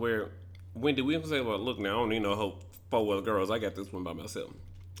out to where Wendy Williams said, well, look now, I don't need no hope for other girls. I got this one by myself.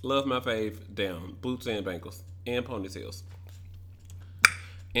 Love my fave down. Boots and bangles. And ponytails.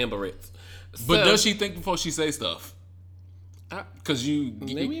 And barrettes. But does she think before she say stuff? Because Let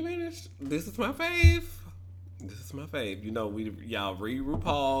me finish. This is my fave. This is my fave. You know, y'all read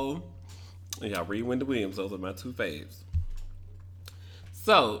RuPaul. And y'all read Wendy Williams. Those are my two faves.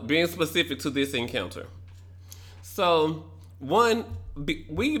 So, being specific to this encounter. So, one,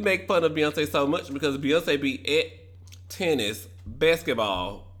 we make fun of Beyonce so much because Beyonce be at tennis,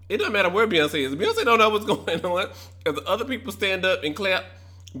 basketball. It doesn't matter where Beyonce is. Beyonce don't know what's going on. If the other people stand up and clap,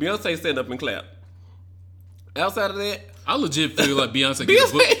 Beyonce stand up and clap. Outside of that, I legit feel like Beyonce get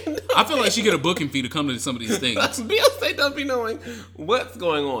a book. I feel like she get a booking fee to come to some of these things. Beyonce don't be knowing what's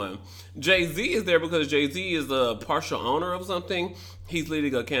going on. Jay-Z is there because Jay-Z is a partial owner of something. He's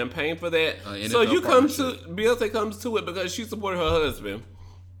leading a campaign for that. So you come to Beyonce comes to it because she supported her husband.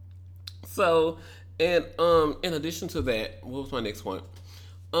 So, and in addition to that, what was my next point?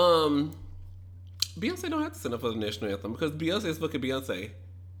 Beyonce don't have to stand up for the national anthem because Beyonce is fucking Beyonce.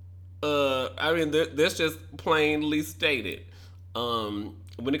 I mean, that's just plainly stated.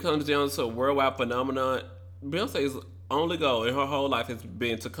 When it comes down to a worldwide phenomenon, Beyonce's only goal in her whole life has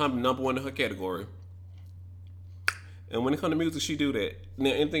been to come number one in her category. And when it comes to music, she do that.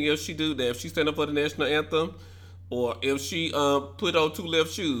 Now, anything else she do, that if she stand up for the national anthem, or if she put on two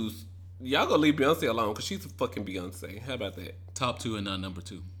left shoes, y'all gonna leave Beyonce alone because she's a fucking Beyonce. How about that? Top two and not number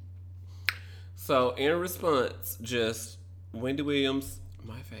two. So, in response, just Wendy Williams,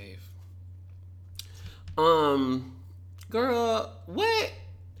 my fave. Girl, what?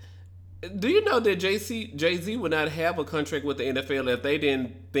 Do you know that Jay-Z would not have a contract with the NFL if they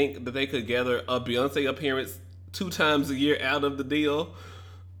didn't think that they could gather a Beyonce appearance 2 times a year out of the deal?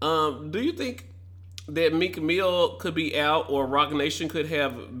 Do you think that Meek Mill could be out or Roc Nation could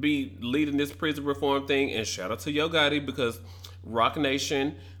be leading this prison reform thing? And shout out to Yo Gotti because Roc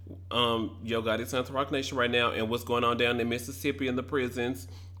Nation, Yo Gotti signed to Roc Nation right now, and what's going on down in Mississippi in the prisons,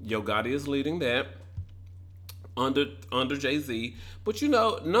 Yo Gotti is leading that under Jay-Z. But you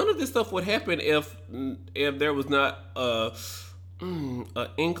know, none of this stuff would happen if there was not a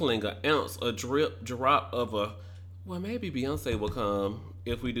inkling, an ounce, a drop of well, maybe Beyonce will come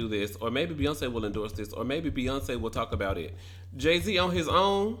if we do this, or maybe Beyonce will endorse this, or maybe Beyonce will talk about it. Jay-Z on his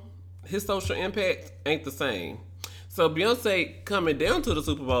own, his social impact ain't the same. So Beyonce coming down to the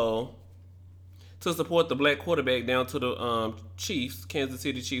Super Bowl to support the black quarterback down to the Chiefs, Kansas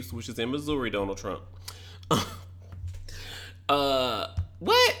City Chiefs, which is in Missouri, Donald Trump.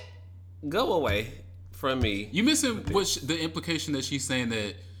 What? Go away from me. You missing the implication that she's saying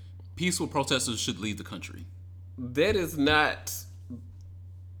that peaceful protesters should leave the country. That is not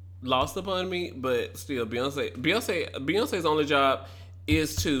lost upon me, but still, Beyonce's only job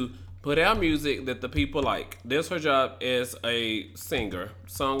is to put out music that the people like. That's her job as a singer,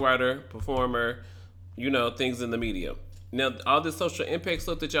 songwriter, performer, things in the media. Now, all this social impact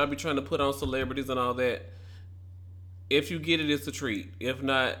stuff that y'all be trying to put on celebrities and all that, if you get it, it's a treat. If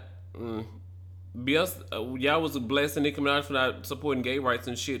not, Beyonce, y'all was blasting Nicki Minaj for not supporting gay rights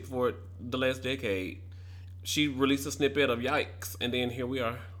and shit for the last decade. She released a snippet of Yikes, and then here we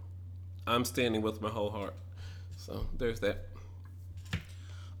are. I'm standing with my whole heart. So there's that.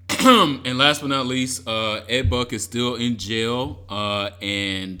 And last but not least, Ed Buck is still in jail,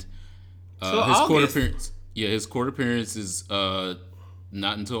 and his court appearance. Yeah, his court appearance is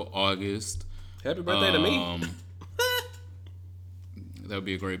not until August. Happy birthday to me. That would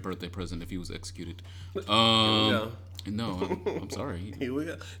be a great birthday present if he was executed. No, I'm sorry. Here we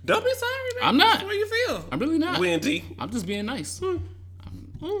go. Don't be sorry, man. I'm not. That's how you feel. I'm really not. Wendy. I'm just being nice.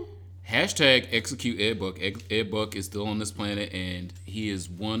 Hashtag execute Ed Buck. Ed Buck is still on this planet, and he is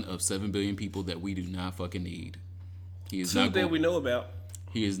one of 7 billion people that we do not fucking need. He is not that we know about.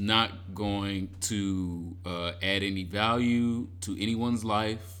 He is not going to add any value to anyone's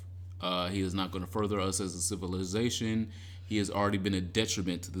life. He is not going to further us as a civilization. He has already been a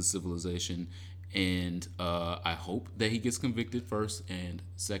detriment to the civilization. And I hope that he gets convicted first. And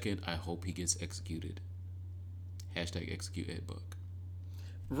second, I hope he gets executed. Hashtag execute Ed Buck.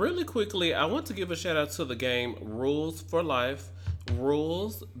 Really quickly, I want to give a shout out to the game Rules for Life.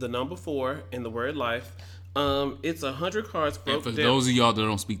 Rules, the number 4, and the word life. It's 100 cards broken down. And for those of y'all that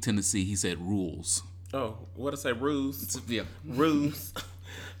don't speak Tennessee, he said rules. Oh, what did I say? Rules. Yeah. Rules.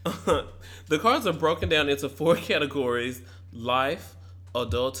 The cards are broken down into 4 categories: life,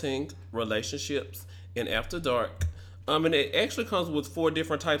 adulting, relationships, and after dark. And it actually comes with 4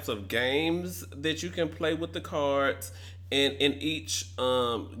 different types of games that you can play with the cards. And in each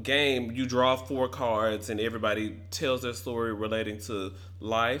game, you draw 4 cards, and everybody tells their story relating to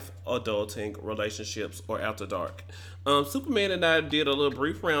life, adulting, relationships, or after dark. Superman and I did a little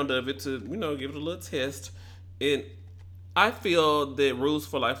brief round of it to, give it a little test. And I feel that Rules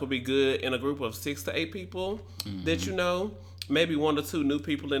for Life will be good in a group of 6 to 8 people that maybe 1 or 2 new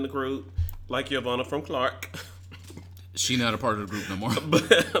people in the group, like Yvonne from Clark. She not a part of the group no more.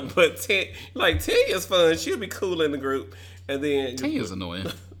 but Tanya's fun. She'll be cool in the group. And then Tanya's annoying.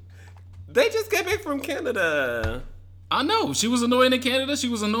 They just got back from Canada. I know. She was annoying in Canada. She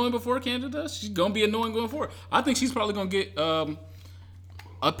was annoying before Canada. She's gonna be annoying going forward. I think she's probably gonna get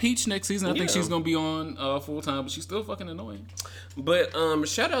a peach next season. I think she's gonna be on full time, but she's still fucking annoying. But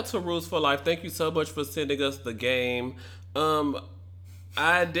shout out to Rules for Life. Thank you so much for sending us the game.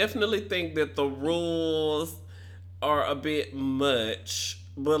 I definitely think that the rules are a bit much,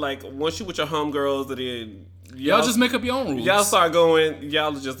 but like once you with your homegirls, and then y'all just make up your own rules. Y'all start going.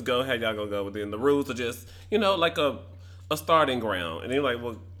 Y'all just go. How y'all gonna go? Within the rules are just like a starting ground, and they're like,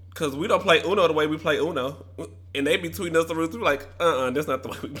 well, because we don't play Uno the way we play Uno, and they be tweeting us the rules. We're like, that's not the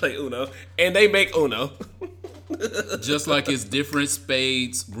way we play Uno, and they make Uno. Just like it's different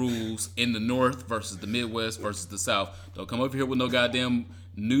spades rules in the North versus the Midwest versus the South. Don't come over here with no goddamn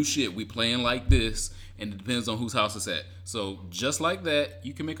new shit. We playing like this. And it depends on whose house it's at. So just like that,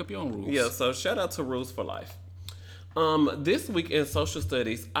 you can make up your own rules. Yeah, so shout out to Rules for Life. This week in social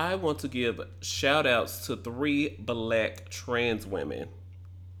studies, I want to give shout outs to 3 black trans women.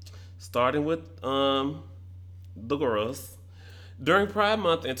 Starting with the girls. During Pride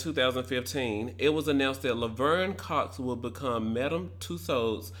Month in 2015, it was announced that Laverne Cox will become Madame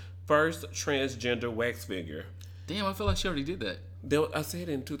Tussauds' first transgender wax figure. Damn, I feel like she already did that. I said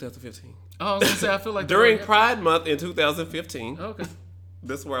in 2015. Oh, I was going to say, I feel like... During Pride Month in 2015. Okay.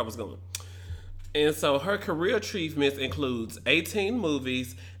 That's where I was going. And so her career achievements includes 18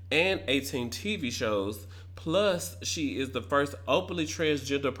 movies and 18 TV shows. Plus, she is the first openly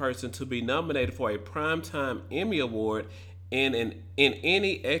transgender person to be nominated for a Primetime Emmy Award in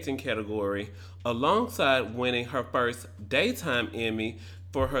any acting category, alongside winning her first Daytime Emmy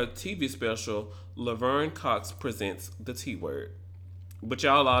for her TV special, Laverne Cox Presents the T-Word. But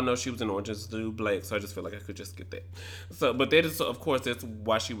y'all all know she was in Orange is the New Black, so I just feel like I could just get that. So, but that is, of course, that's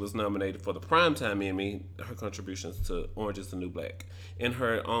why she was nominated for the Primetime Emmy. Her contributions to Orange is the New Black, and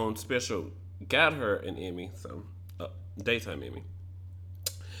her own special got her an Emmy, so daytime Emmy.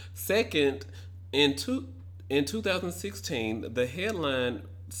 Second, in 2016, the headline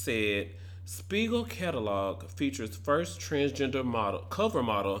said Spiegel catalog features first transgender model cover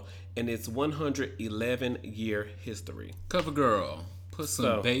model in its 111-year history. Cover girl, put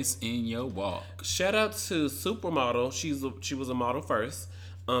some bass in your walk. Shout out to supermodel. She was a model first.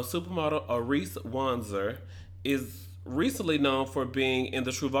 Supermodel Arise Wanzer is recently known for being in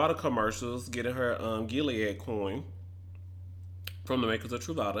the Truvada commercials, getting her Gilead coin from the makers of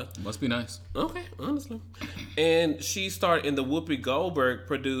Truvada. Must be nice. Okay, honestly. And she starred in the Whoopi Goldberg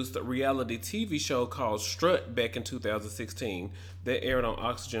produced reality TV show called Strut back in 2016. That aired on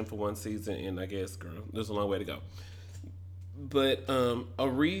Oxygen for one season, and I guess, girl, there's a long way to go. But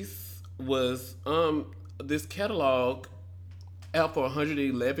Arise was this catalog out for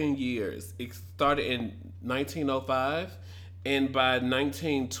 111 years. It started in 1905. And by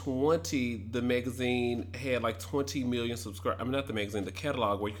 1920, the magazine had like 20 million subscribers. I mean, not the magazine, the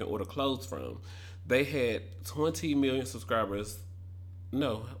catalog where you can order clothes from. They had 20 million subscribers.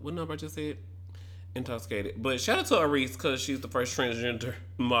 No, what number I just said? Intoxicated. But shout out to Arise because she's the first transgender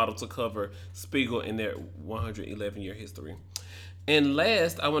model to cover Spiegel in their 111-year history. And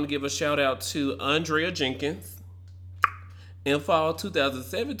last, I want to give a shout out to Andrea Jenkins. In fall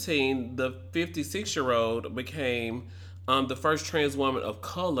 2017, the 56-year-old became the first trans woman of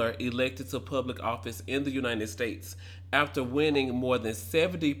color elected to public office in the United States after winning more than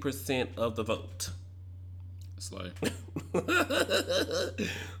 70% of the vote. Slay.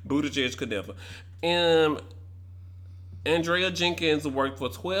 Buttigieg could never. Andrea Jenkins worked for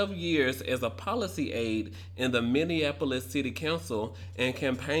 12 years as a policy aide in the Minneapolis City Council and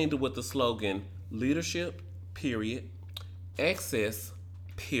campaigned with the slogan, leadership, period, access,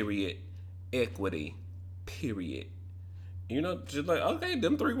 period, equity, period. You know, just like, okay,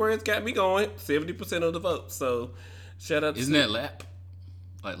 them three words got me going. 70% of the vote. So, shout out to... Isn't that lap?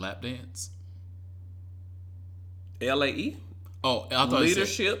 Like lap dance? LAE? Oh, I thought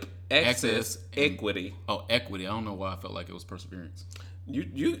leadership, access, and, equity. Oh, equity. I don't know why I felt like it was perseverance. You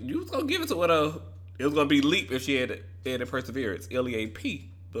was going to give it to what it was going to be leap if she had perseverance.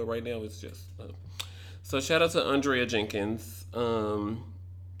 LEAP. But right now it's just... So, shout out to Andrea Jenkins. Reese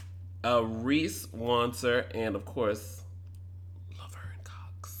Wanzer, and of course...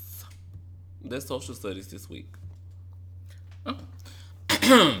 That's social studies this week.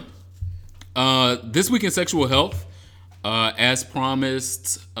 This week in sexual health, as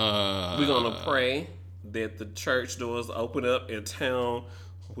promised, we're gonna pray that the church doors open up and town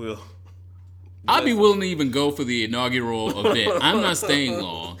will. I'd be willing to even go for the inaugural event. I'm not staying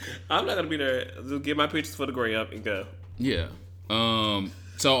long. I'm not gonna be there. Just get my pictures for the gram and go. Yeah.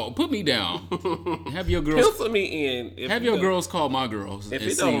 So put me down. Have your girls pencil me in. Have your girls call my girls. If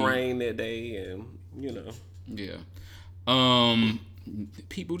it don't rain that day, and you know. Yeah.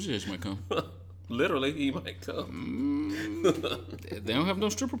 Pete Buttigieg might come. Literally, he might come. They don't have no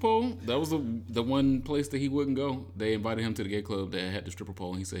stripper pole. That was the one place that he wouldn't go. They invited him to the gay club that had the stripper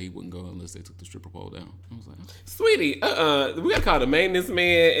pole, and he said he wouldn't go unless they took the stripper pole down. I was like, sweetie, we gotta call the maintenance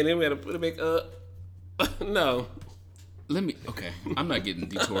man, and then we gotta put it back up. No. Okay, I'm not getting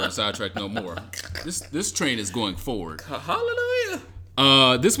detoured and sidetracked no more. This train is going forward. Hallelujah.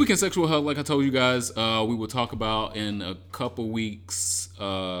 This week in sexual health, like I told you guys, we will talk about in a couple weeks.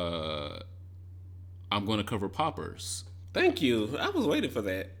 I'm going to cover poppers. Thank you. I was waiting for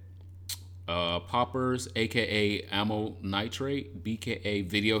that. Poppers, aka ammo nitrate, BKA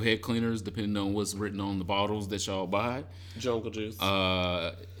video head cleaners, depending on what's written on the bottles that y'all buy. Jungle juice.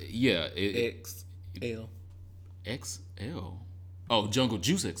 Yeah. XL. XL. Oh, Jungle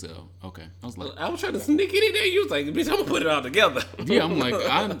Juice XL. Okay, I was like, I was trying to sneak it in there. You was like, bitch, I'm gonna put it all together. Yeah, I'm like,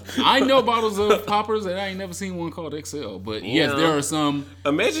 I know bottles of poppers, and I ain't never seen one called XL. But yes, there are some.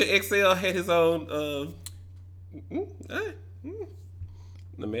 Imagine XL had his own.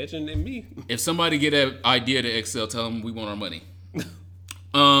 Imagine it me. If somebody get an idea to XL, tell them we want our money.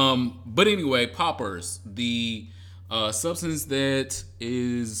 But anyway, poppers, the substance that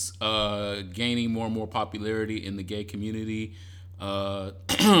is gaining more and more popularity in the gay community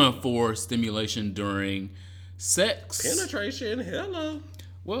for stimulation during sex. Penetration, hello.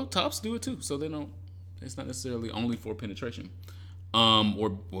 Well, tops do it too, so they don't. It's not necessarily only for penetration,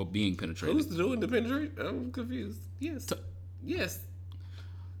 or being penetrated. Who's doing the penetration? I'm confused. Yes, yes.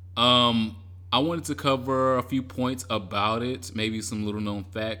 I wanted to cover a few points about it, maybe some little known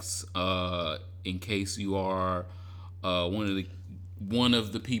facts, in case you are one of the one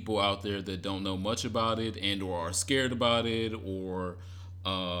of the people out there that don't know much about it and or are scared about it, or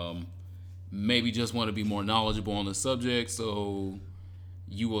maybe just want to be more knowledgeable on the subject, so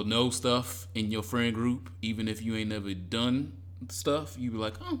you will know stuff in your friend group even if you ain't never done stuff. You be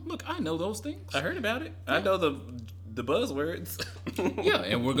like, oh, look, I know those things. I heard about it. I know the buzzwords. Yeah,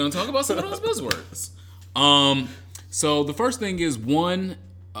 and we're going to talk about some of those buzzwords. So the first thing is, one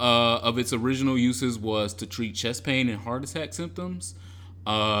of its original uses was to treat chest pain and heart attack symptoms.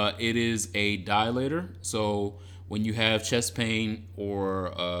 It is a dilator. So when you have chest pain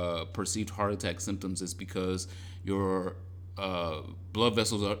or perceived heart attack symptoms, it's because your blood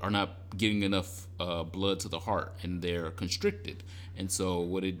vessels are not getting enough blood to the heart, and they're constricted. And so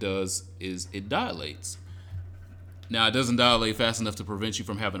what it does is it dilates. Now, it doesn't dilate fast enough to prevent you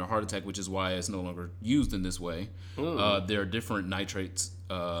from having a heart attack, which is why it's no longer used in this way. There are different nitrates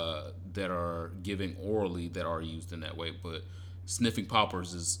that are given orally that are used in that way, but sniffing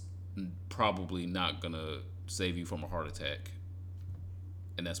poppers is probably not going to save you from a heart attack.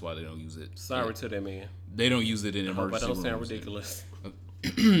 And that's why they don't use it. Sorry to that man. They don't use it in I hope I emergency don't sound rooms. ridiculous.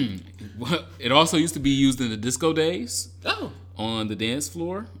 It also used to be used in the disco days. Oh. On the dance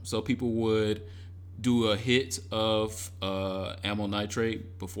floor. So people would do a hit of amyl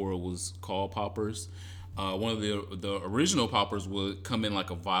nitrate before it was called poppers. One of the original poppers would come in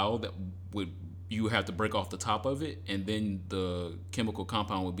like a vial that you have to break off the top of it, and then the chemical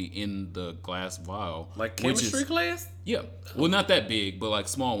compound would be in the glass vial. Like chemistry class? Yeah. Well, not that big, but like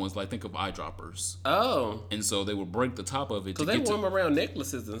small ones. Like think of eyedroppers. Oh. And so they would break the top of it. Because they wore them around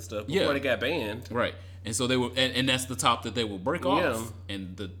necklaces and stuff before they got banned. Right. And so they were, and that's the top that they would break off.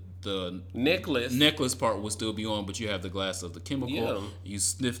 And the necklace part will still be on, but you have the glass of the chemical. Yeah. You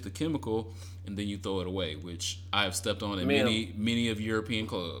sniff the chemical, and then you throw it away, which I have stepped on in many of European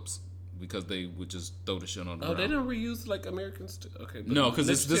clubs because they would just throw the shit on the ground. They don't reuse like Americans? Okay. No, because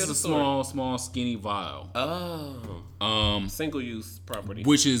this is a small, skinny vial. Oh. Single use property.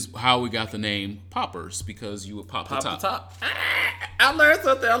 Which is how we got the name poppers, because you would pop the top. I learned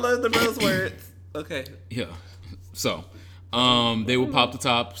something. I learned the buzzwords. Okay. Yeah. So, they would pop the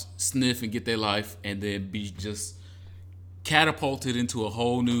top, sniff, and get their life, and then be just catapulted into a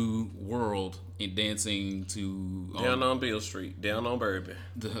whole new world in dancing to down on Beale Street, down on Bourbon,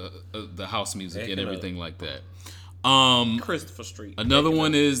 the house music and everything like that. Christopher Street. Another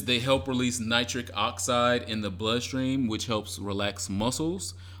one is they help release nitric oxide in the bloodstream, which helps relax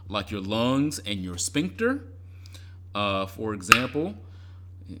muscles like your lungs and your sphincter. For example,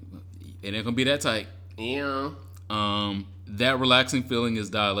 it ain't gonna be that tight. Yeah. That relaxing feeling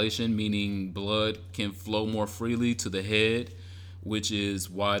is dilation, meaning blood can flow more freely to the head, which is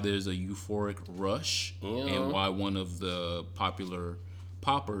why there's a euphoric rush, and why one of the popular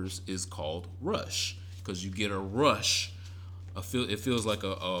poppers is called Rush, because you get a rush. It feels like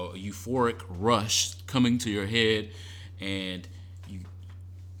a euphoric rush coming to your head, and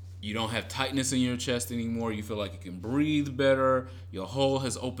you don't have tightness in your chest anymore. You feel like you can breathe better. Your hole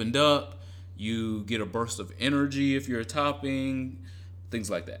has opened up. You get a burst of energy if you're topping, things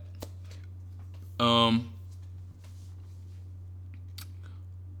like that.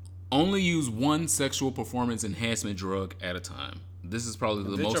 Only use one sexual performance enhancement drug at a time. This is probably the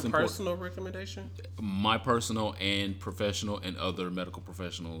most important. Is your personal recommendation? My personal and professional and other medical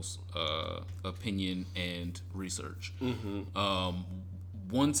professionals' opinion and research.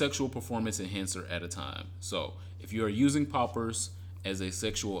 One sexual performance enhancer at a time. So if you are using poppers as a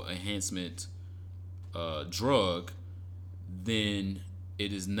sexual enhancement drug, then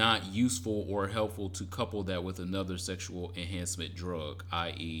it is not useful or helpful to couple that with another sexual enhancement drug,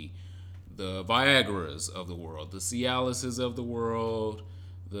 i.e. the Viagras of the world, the Cialises of the world,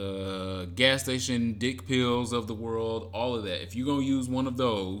 the gas station dick pills of the world, all of that. If you're going to use one of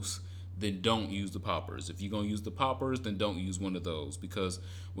those, then don't use the poppers. If you're going to use the poppers, then don't use one of those, because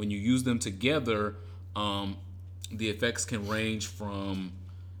when you use them together, the effects can range from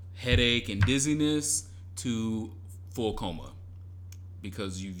headache and dizziness to full coma,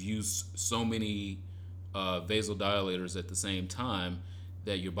 because you've used so many vasodilators at the same time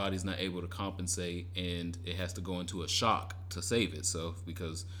that your body's not able to compensate, and it has to go into a shock to save itself,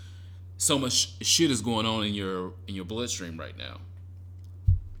 because so much shit is going on in your bloodstream right now,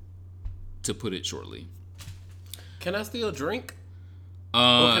 to put it shortly. Can I still drink?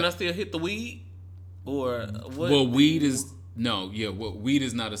 Or can I still hit the weed? Or what? Well, weed is weed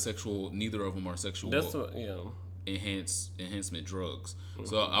is not a sexual. Neither of them are sexual. That's what, enhancement drugs.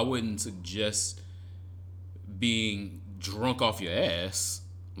 So I wouldn't suggest being drunk off your ass,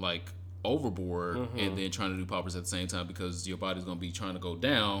 like overboard, and then trying to do poppers at the same time, because your body's gonna be trying to go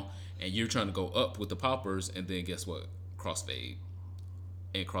down and you're trying to go up with the poppers, and then guess what? Crossfade.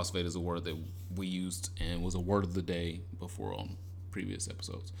 and crossfade is a word that we used and was a word of the day before on previous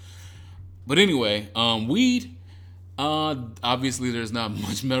episodes. But anyway, weed. Obviously, there's not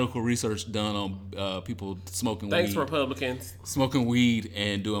much medical research done on people smoking weed. Thanks, Republicans. Smoking weed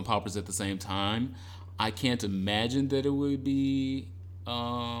and doing poppers at the same time. I can't imagine that it would be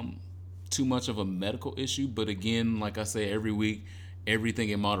too much of a medical issue. But again, like I say every week, everything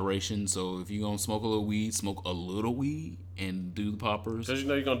in moderation. So if you're going to smoke a little weed, smoke a little weed and do the poppers. Because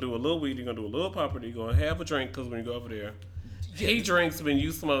you're going to do a little weed, you're going to do a little popper, you're going to have a drink because when you go over there, he drinks when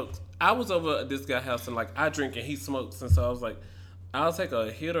you smoke. I was over at this guy's house and I drink and he smokes. And so I was like, I'll take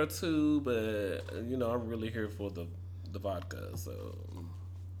a hit or two, but I'm really here for the vodka. So.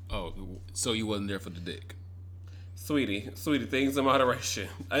 Oh, so you wasn't there for the dick. Sweetie, things in moderation.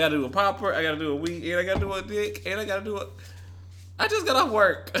 I got to do a popper, I got to do a weed, and I got to do a dick, and I got to do I just got off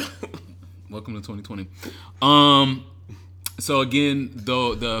work. Welcome to 2020. So again,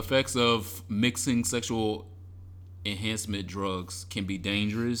 though the effects of mixing sexual enhancement drugs can be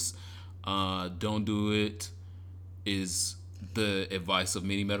dangerous. Don't do it is the advice of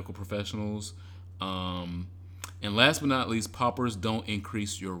many medical professionals. And last but not least, poppers don't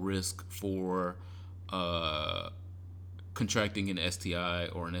increase your risk for contracting an STI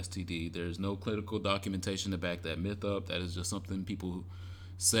or an STD. There's no clinical documentation to back that myth up. That is just something people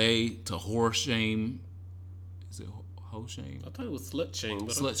say to whore shame. Is it hoe shame? I thought it was slut shame.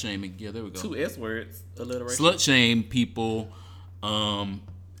 Slut shaming. Yeah, there we go. 2 S words. Alliteration. Slut shame people.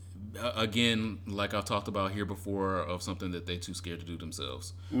 Again, like I've talked about here before, of something that they're too scared to do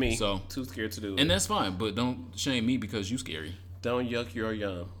themselves. Me. So too scared to do it. And that's fine, but don't shame me because you scary. Don't yuck your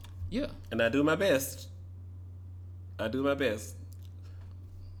yum. Yeah. And I do my best. He ain't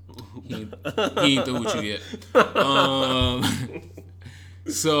through with you yet.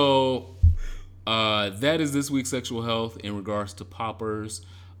 So that is this week's sexual health in regards to poppers.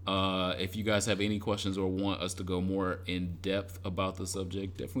 If you guys have any questions or want us to go more in depth about the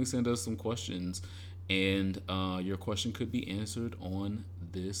subject, definitely send us some questions, and your question could be answered on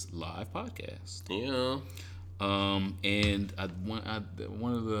this live podcast. Yeah. And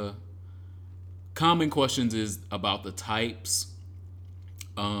one of the common questions is about the types.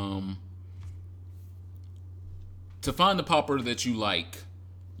 To find the popper that you like,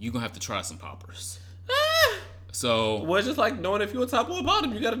 you're gonna have to try some poppers. So, well, it's just like knowing if you're a top or a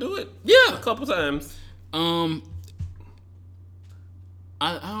bottom, you got to do it. Yeah, a couple times. I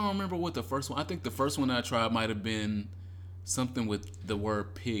don't remember what the first one. I think the first one I tried might have been something with the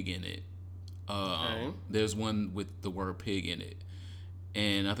word pig in it. Okay. There's one with the word pig in it,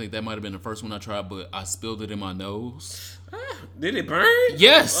 and I think that might have been the first one I tried. But I spilled it in my nose. Did it burn?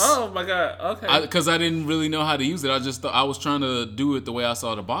 Yes. Oh my god. Okay. Because I didn't really know how to use it. I just thought I was trying to do it the way I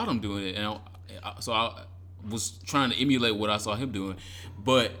saw the bottom doing it, and so I was trying to emulate what I saw him doing,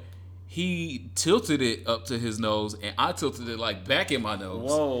 but he tilted it up to his nose, and I tilted it like back in my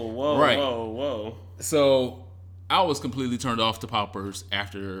nose. Whoa, right. Whoa. So I was completely turned off to poppers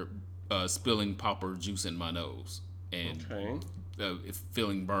after spilling popper juice in my nose and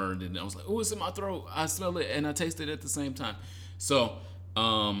feeling burned, and I was like, "Oh, it's in my throat." I smell it and I taste it at the same time. So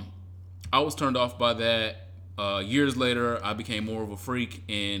I was turned off by that. Years later, I became more of a freak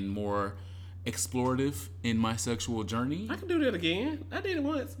and more explorative in my sexual journey. I can do that again. I did it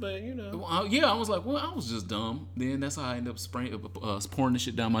once, but I was like, well, I was just dumb. Then that's how I ended up pouring the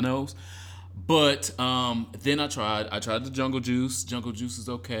shit down my nose. But then I tried the Jungle Juice. Jungle Juice is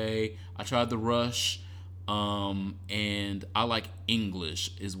okay. I tried the Rush, and I like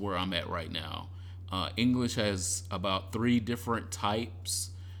English is where I'm at right now. English has about 3 different types,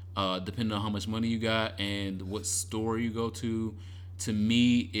 depending on how much money you got and what store you go to. To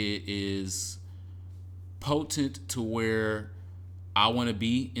me, it is potent to where I want to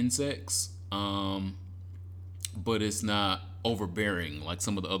be in sex, but it's not overbearing. Like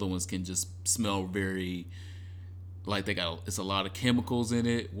some of the other ones can just smell very, like it's a lot of chemicals in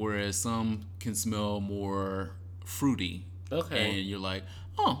it, whereas some can smell more fruity. Okay. And you're like,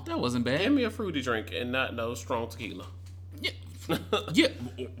 oh, that wasn't bad. Give me a fruity drink and not no strong tequila. Yeah. Yeah,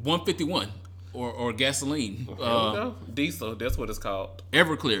 151. Or gasoline. There we go. Diesel, that's what it's called.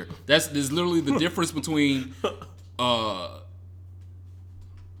 Everclear. There's literally the difference between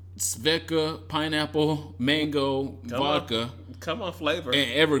Svedka, pineapple, mango, vodka. Come on, flavor.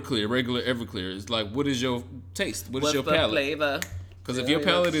 And Everclear, regular Everclear. It's like, what is your taste? What's your palate? Flavor? Because if your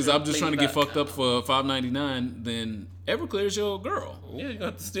palate is, I'm just trying to get fucked up for $5.99, then Everclear is your girl. Yeah, you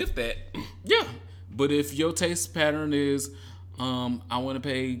got to stiff that. Yeah. But if your taste pattern is, I want to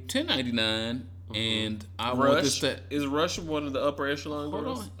pay $10.99, and I want this. Is Rush one of the upper echelon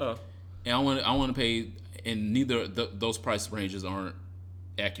girls? Oh. And I want to pay, and neither those price ranges aren't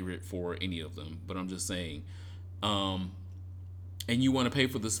accurate for any of them, but I'm just saying. And you want to pay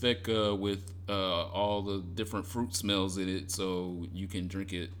for the Svedka with all the different fruit smells in it, so you can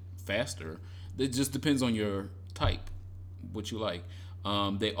drink it faster. It just depends on your type, what you like.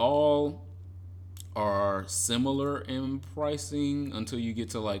 They all are similar in pricing until you get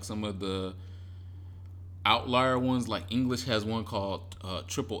to like some of the outlier ones. Like English has one called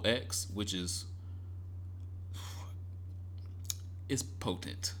Triple X, which is it's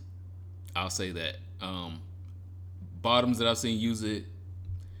potent. I'll say that. Bottoms that I've seen use it.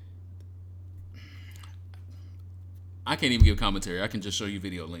 I can't even give commentary. I can just show you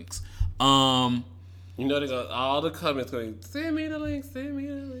video links. You know, they got all the comments going, send me the link, send me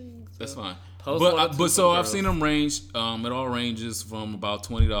the link. So That's fine. post one or two But so for I've girls. seen them range. It all ranges from about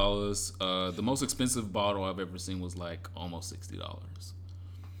 $20. The most expensive bottle I've ever seen was like almost $60.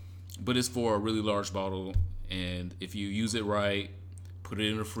 But it's for a really large bottle, and if you use it right, put it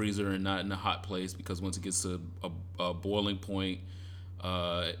in the freezer and not in a hot place, because once it gets to a boiling point,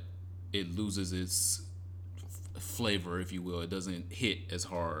 it loses its flavor, if you will. It doesn't hit as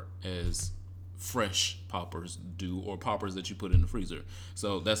hard as fresh poppers do, or poppers that you put in the freezer.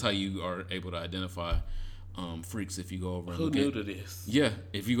 So that's how you are able to identify freaks if you go over and Who look knew at to this? yeah,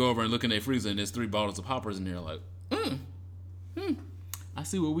 if you go over and look in their freezer and there's 3 bottles of poppers in there, like, I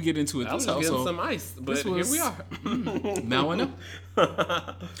see what we get into at I was this just getting household. some ice, but This here was- we are. Now I know.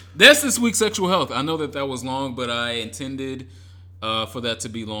 That's this week's sexual health. I know that was long, but I intended for that to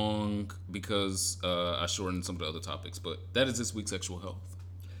be long because I shortened some of the other topics. But that is this week's sexual health.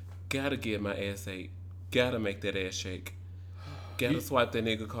 Gotta get my ass ate. Gotta make that ass shake. Gotta swipe that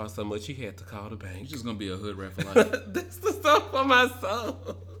nigga car so much he had to call the bank. You're just gonna be a hood rat for life. That's the song for my song.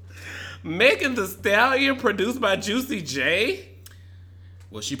 Megan Thee Stallion, produced by Juicy J.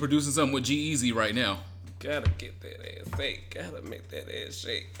 Well, she producing something with G-Eazy right now. Gotta get that ass shake. Gotta make that ass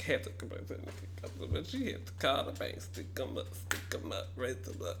shake. Had to come back to the but she had to call the bank. Stick 'em up, raise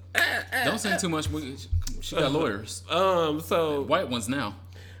 'em up. Don't say too much. She got lawyers. So White ones now.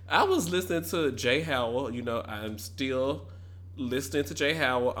 I was listening to Jay Howell. You know, I'm still listening to Jay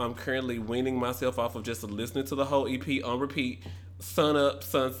Howell. I'm currently weaning myself off of just listening to the whole EP on repeat, sun up,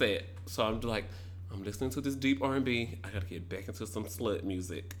 sunset. So I'm like, I'm listening to this deep R&B. I gotta get back into some slut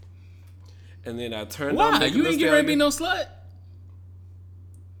music. And then I turned on Why? Megan You Thee ain't getting ready to be Stallion. no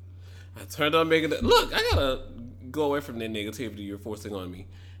slut? I turned on Megan. Look, I gotta go away from that negativity you're forcing on me.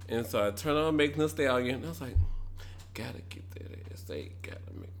 And so I turned on Megan Thee Stallion, and I was like, gotta get that ass. They gotta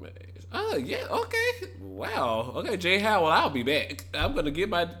make my ass. Oh yeah, okay, wow, okay. Jay Howell, I'll be back. I'm gonna get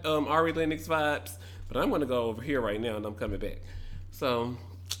my Ari Lennox vibes, but I'm gonna go over here right now, and I'm coming back. So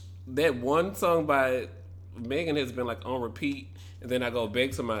that one song by Megan has been like on repeat, and then I go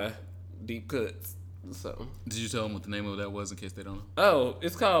back to my deep cuts. So Did you tell them what the name of that was in case they don't know? oh,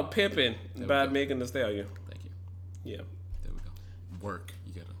 it's called Pimpin' we by go. Megan Thee Stallion. Thank you. Yeah. There we go. Work.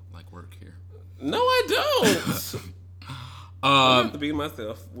 You gotta like work here. No, I don't. I have to be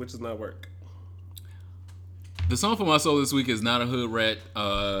myself, which is not work. The song for my soul this week is not a hood rat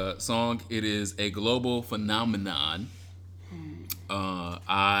song. It is a global phenomenon.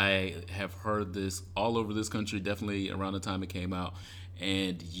 I have heard this all over this country, definitely around the time it came out,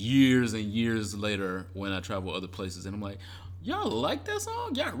 and years later when I travel other places, and I'm like, y'all like that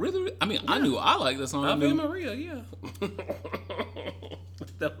song? Y'all really? I mean, I knew I liked that song. I Ave knew Maria, yeah.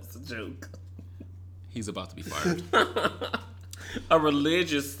 That was a joke. he's about to be fired. A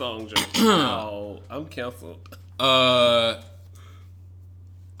religious song joke. Oh, I'm canceled. I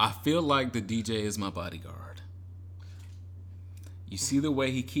feel like the DJ is my bodyguard. You see the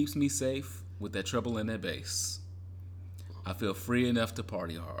way he keeps me safe with that treble and that bass. I feel free enough to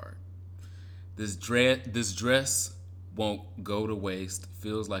party hard. This dress won't go to waste.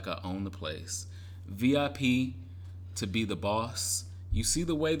 Feels like I own the place. VIP to be the boss. You see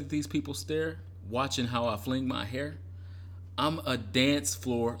the way that these people stare, watching how I fling my hair? I'm a dance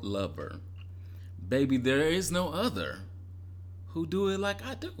floor lover. Baby, there is no other who do it like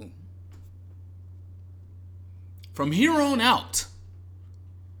I do. From here on out,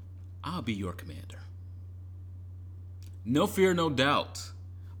 I'll be your commander. No fear, no doubt,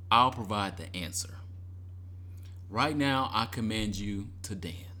 I'll provide the answer. Right now, I command you to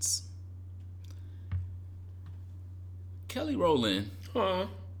dance. Kelly Rowland Huh?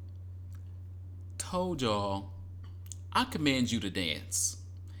 told y'all, I command you to dance.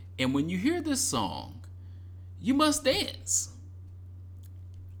 And when you hear this song, you must dance.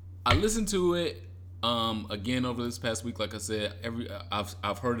 I listened to it again over this past week. Like I said,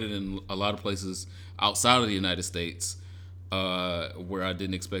 I've heard it in a lot of places outside of the United States where I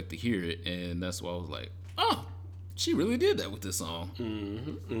didn't expect to hear it, and that's why I was like, oh, she really did that with this song.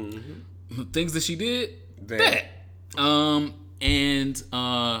 Things that she did, That. and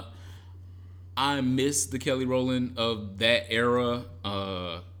I miss the Kelly Rowland of that era.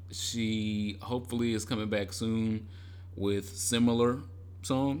 She hopefully is coming back soon with similar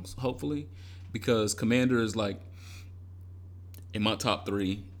songs, hopefully, because Commander is like in my top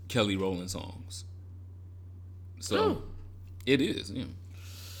 3 Kelly Rowland songs. So it is, yeah.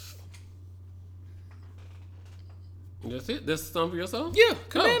 That's it. That's the song for your song. Yeah,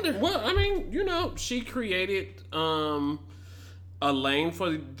 Commander. Well, I mean, she created a lane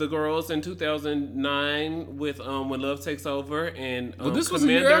for the girls in 2009 with When Love Takes Over, and this was a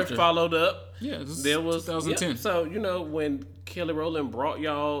year Commander after. followed up. Yeah, this is There was 2010. yeah, so when Kelly Rowland brought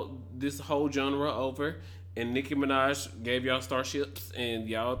y'all this whole genre over, and Nicki Minaj gave y'all Starships, and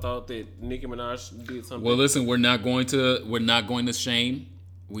y'all thought that Nicki Minaj did something. Well, listen, we're not going to shame.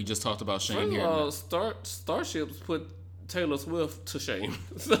 We just talked about shame First here. of all, Starships put Taylor Swift to shame.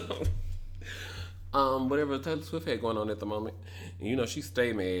 So, whatever Taylor Swift had going on at the moment, she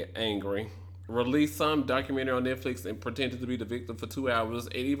stayed mad, angry. Released some documentary on Netflix and pretended to be the victim for 2 hours,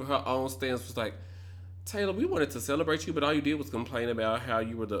 and even her own stance was like, Taylor, we wanted to celebrate you, but all you did was complain about how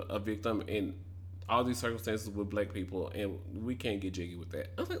you were a victim in all these circumstances with black people, and we can't get jiggy with that.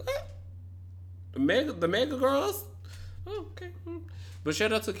 I was like, what? The mega girls? Oh, okay. But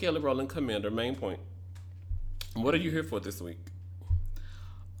shout out to Kelly Rowland, Commander, main point. What are you here for this week?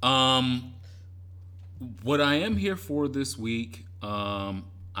 What I am here for this week, I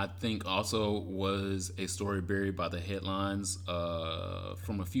think also was a story buried by the headlines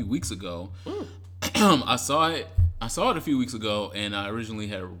from a few weeks ago. I saw it a few weeks ago, and I originally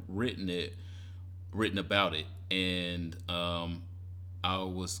had written about it, and I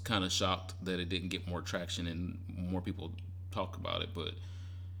was kind of shocked that it didn't get more traction and more people talk about it. But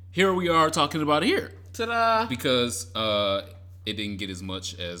here we are talking about it here. Ta-da! Because it didn't get as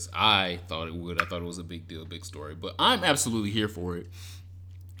much as I thought it would. I thought it was a big deal, big story. But I'm absolutely here for it.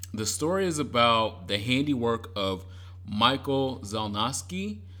 The story is about the handiwork of Michael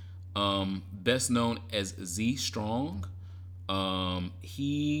Zalnowski, best known as Z Strong.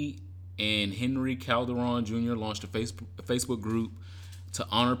 He and Henry Calderon Jr. launched a Facebook group to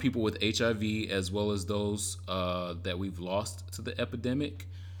honor people with HIV as well as those that we've lost to the epidemic.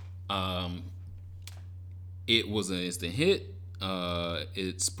 It was an instant hit.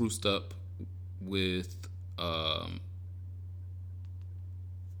 It spruced up with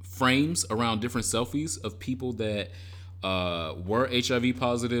frames around different selfies of people that were HIV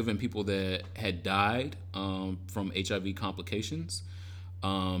positive and people that had died from HIV complications.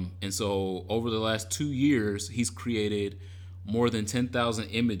 And so over the last 2 years, he's created more than 10,000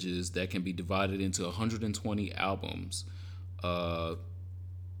 images that can be divided into 120 albums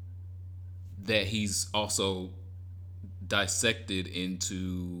that he's also dissected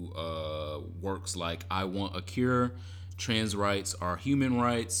into works like I Want a Cure, Trans Rights Are Human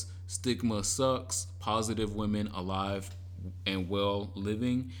Rights, Stigma Sucks, Positive Women Alive and Well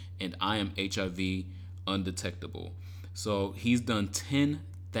Living, and I Am HIV Undetectable. So he's done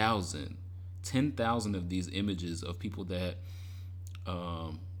 10,000 of these images of people that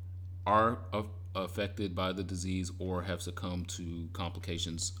are affected by the disease or have succumbed to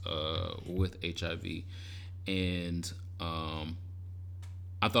complications with HIV. And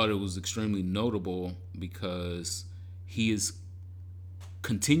I thought it was extremely notable because he is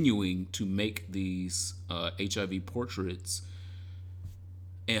continuing to make these HIV portraits,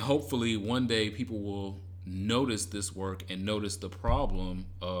 and hopefully one day people will notice this work and notice the problem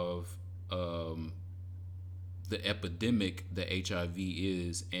of the epidemic that HIV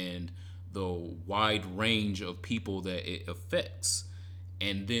is and the wide range of people that it affects,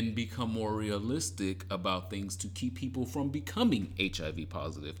 and then become more realistic about things to keep people from becoming HIV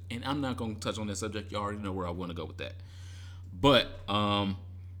positive. And I'm not going to touch on that subject. You already know where I want to go with that. But I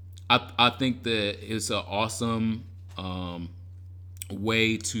think that it's an awesome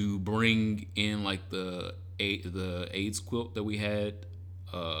way to bring in like the AIDS quilt that we had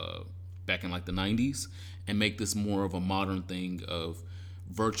back in like the 90s and make this more of a modern thing of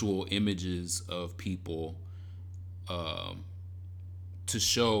virtual images of people to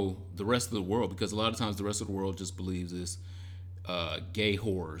show the rest of the world, because a lot of times the rest of the world just believes it's gay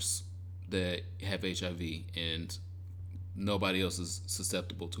whores that have HIV and nobody else is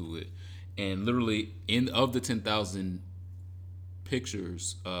susceptible to it. And literally of the 10,000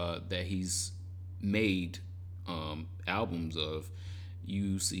 pictures that he's made albums of,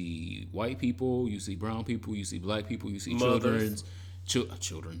 you see white people, you see brown people, you see black people, you see children,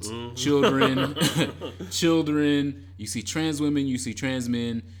 children, children. You see trans women. You see trans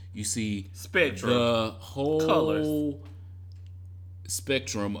men. You see Spectrum. the whole Colors.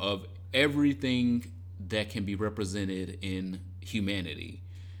 spectrum of everything that can be represented in humanity.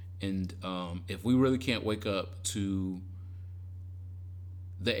 And if we really can't wake up to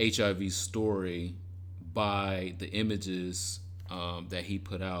the HIV story by the images that he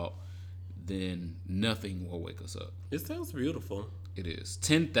put out, then nothing will wake us up. It sounds beautiful. It is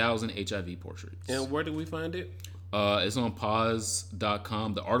 10,000 HIV portraits. And where do we find it? It's on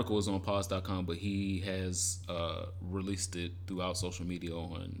pause.com. The article is on pause.com, but he has released it throughout social media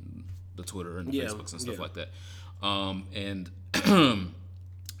on the Twitter and Facebooks and stuff like that. And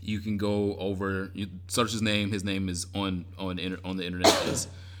you can go over, you search his name. His name is on the internet as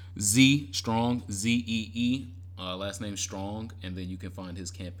Z Strong, Zee. Last name Strong, and then you can find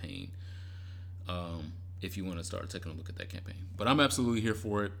his campaign if you want to start taking a look at that campaign. But I'm absolutely here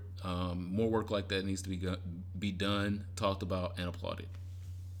for it. More work like that needs to be done, talked about, and applauded.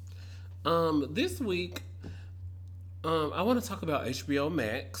 This week, I want to talk about HBO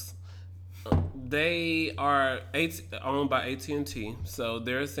Max. They are owned by AT&T, so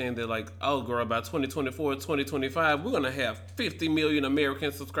they're saying that, like, oh, girl, by 2024, 2025, we're going to have 50 million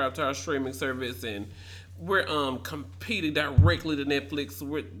Americans subscribe to our streaming service, and we're competing directly to Netflix.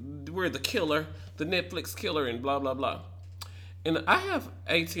 We're the killer, the Netflix killer, and blah, blah, blah. And I have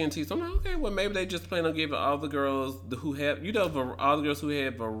AT&T, so I'm like, okay, well, maybe they just plan on giving all the girls who have, all the girls who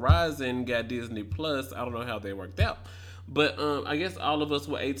had Verizon got Disney Plus. I don't know how they worked out. But I guess all of us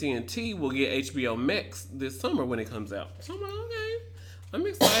with AT&T will get HBO Max this summer when it comes out. So I'm like, okay, I'm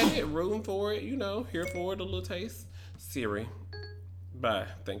excited, rooting for it, here for it, a little taste. Siri, bye,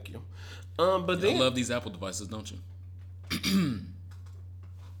 thank you. But then, I love these Apple devices, don't you?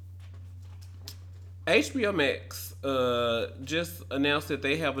 HBO Max just announced that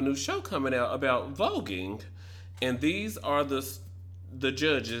they have a new show coming out about voguing, and these are the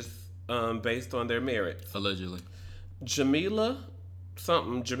judges based on their merits. Allegedly. Jamil,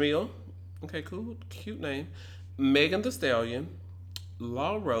 okay, cool, cute name. Megan Thee Stallion,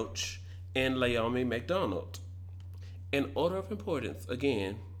 Law Roach, and Naomi McDonald. In order of importance,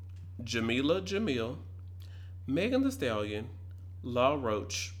 again, Jamil, Megan Thee Stallion, Law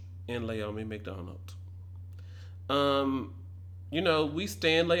Roach, and Naomi McDonald. We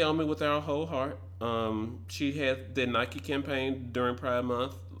stand Naomi with our whole heart. She had the Nike campaign during Pride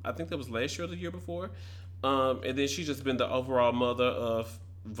Month. I think that was last year or the year before. And then she's just been the overall mother of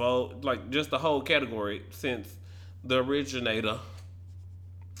Vogue, like just the whole category since the originator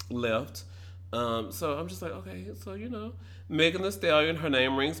left. So I'm just like, okay, so Megan Thee Stallion, her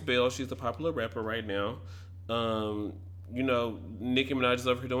name rings bells. She's a popular rapper right now. Nicki Minaj is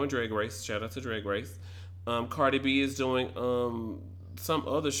over here doing Drag Race. Shout out to Drag Race. Cardi B is doing some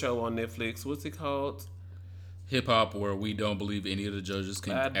other show on Netflix. What's it called? Hip hop, where we don't believe any of the judges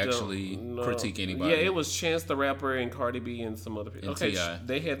can actually critique anybody. Yeah, it was Chance the Rapper and Cardi B and some other people. And Okay, T.I.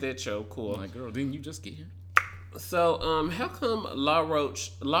 they had that show. Cool. I'm like, girl, didn't you just get here? So, how come Law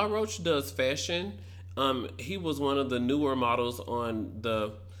Roach does fashion? He was one of the newer models on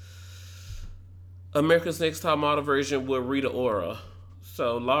the America's Next Top Model version with Rita Ora.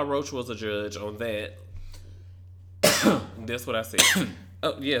 So, Law Roach was a judge on that. That's what I said.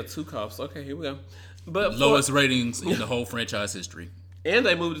 Oh, yeah, 2 coughs. Okay, here we go. But lowest ratings in the whole franchise history. And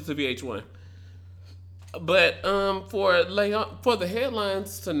they moved it to VH1. But for the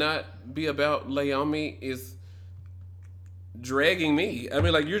headlines to not be about Naomi is dragging me. I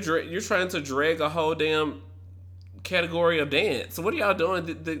mean, like, you're trying to drag a whole damn category of dance. So what are y'all doing?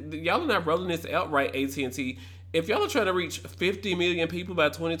 Y'all are not rolling this out right, AT&T. If y'all are trying to reach 50 million people by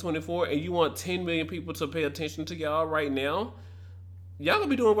 2024 and you want 10 million people to pay attention to y'all right now, y'all gonna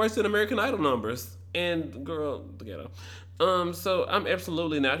be doing worse than American Idol numbers. And girl, the ghetto. So I'm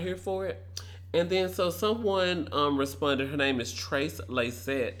absolutely not here for it. And then so someone responded. Her name is Trace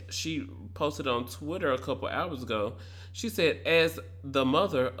Lacette. She posted on Twitter a couple hours ago. She said, as the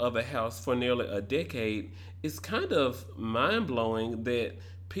mother of a house for nearly a decade, it's kind of mind-blowing that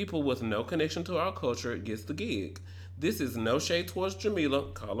people with no connection to our culture gets the gig. This is no shade towards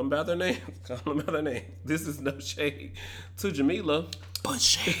Jamila. Call them by their name. This is no shade to Jamila. But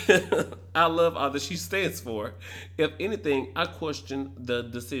shade. I love all that she stands for. If anything, I question the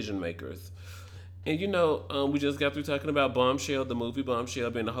decision makers. And we just got through talking about Bombshell, the movie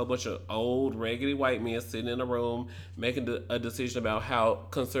Bombshell, being a whole bunch of old, raggedy white men sitting in a room making a decision about how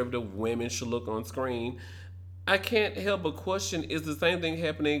conservative women should look on screen. I can't help but question, is the same thing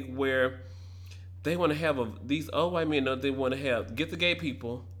happening where they want to have these old white men know they want to get the gay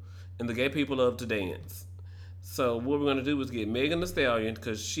people, and the gay people love to dance. So what we're gonna do is get Megan Thee Stallion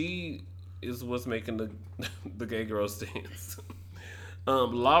because she is what's making the gay girls dance.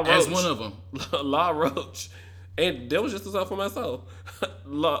 La Roach, As one of them. La Roach, and that was just a song for myself.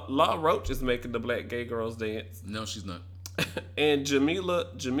 La Roach is making the black gay girls dance, No, she's not. and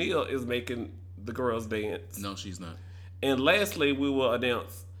Jamil is making the girls dance. No, she's not. And lastly, we will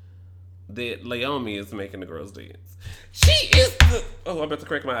announce that Laomi is making the girls dance. She is the... Oh, I'm about to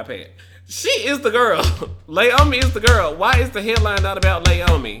crack my iPad. She is the girl. Laomi is the girl. Why is the headline not about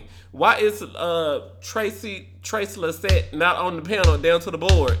Laomi? Why is Tracy Lissette not on the panel down to the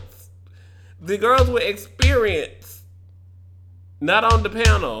boards? The girls with experience not on the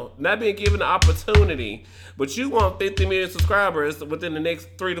panel, not being given the opportunity. But you want 50 million subscribers within the next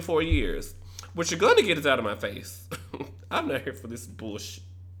 3 to 4 years. What you're going to get is out of my face. I'm not here for this bullshit.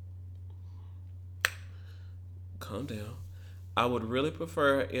 Calm down. I would really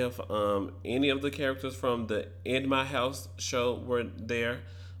prefer if any of the characters from the In My House show were there.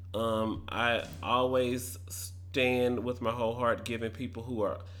 I always stand with my whole heart giving people who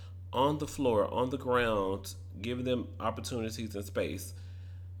are on the floor, on the ground, giving them opportunities and space.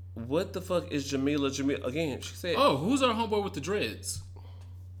 What the fuck is Jamila? Again, she said... Oh, who's our homeboy with the dreads?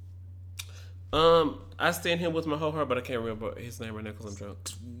 I stand him with my whole heart, but I can't remember his name right now because I'm drunk.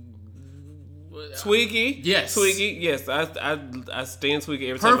 Twiggy? Yes. Twiggy, yes. I stand Twiggy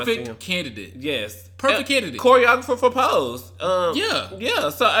every time I see him. Perfect candidate. Yes. Perfect candidate. Choreographer for Pose. Yeah. Yeah.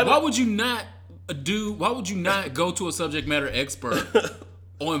 So why would you not go to a subject matter expert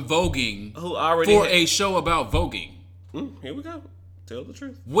on voguing who already for a show about voguing? Here we go. Tell the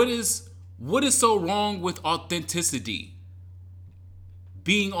truth. What is so wrong with authenticity?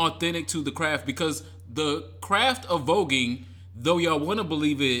 Being authentic to the craft, because the craft of voguing, though y'all want to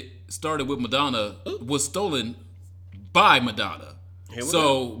believe it started with Madonna, was stolen by Madonna.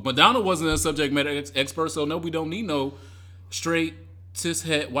 So Madonna wasn't a subject matter expert, so no, we don't need no straight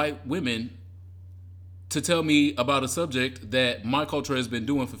cishet white women to tell me about a subject that my culture has been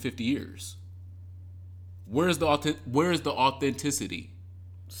doing for 50 years. Where's the authenticity?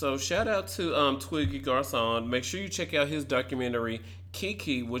 So shout out to Twiggy Garcon. Make sure you check out his documentary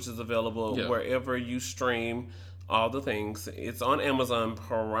Kiki, which is available wherever you stream all the things. It's on Amazon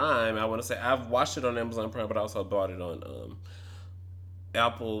Prime. I want to say I've watched it on Amazon Prime, but I also bought it on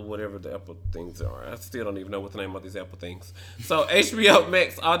Apple, whatever the Apple things are. I still don't even know what the name of these Apple things. So HBO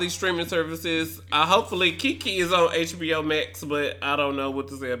Max, all these streaming services. Hopefully Kiki is on HBO Max, but I don't know what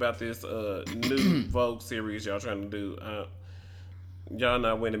to say about this new Vogue series y'all trying to do. Y'all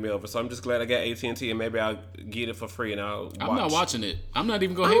not winning me over, so I'm just glad I got AT&T, and maybe I'll get it for free and I'll watch. I'm not watching it. I'm not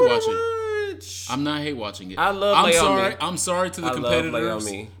even gonna hate watch it. I'm not hate watching it. I love Laomi. I'm sorry to the competitors.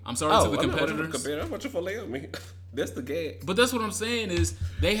 I'm sorry to the competitors. I'm watching for Laomi. That's the gag. But that's what I'm saying is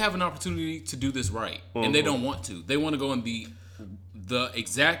they have an opportunity to do this right, and they don't want to. They want to go in the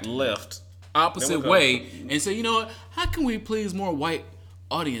exact left opposite way and say, you know what? How can we please more white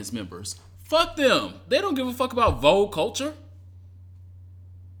audience members? Fuck them. They don't give a fuck about Vogue culture.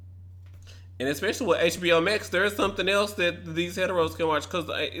 And especially with HBO Max, there's something else that these heteros can watch because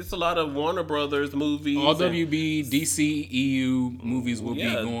it's a lot of Warner Brothers movies. All WB, DC, EU movies will be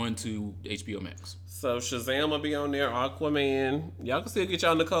going to HBO Max. So Shazam will be on there, Aquaman. Y'all can still get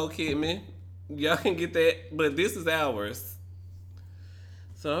y'all Nicole Kidman. Y'all can get that, but this is ours.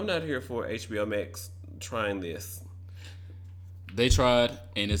 So I'm not here for HBO Max trying this. They tried,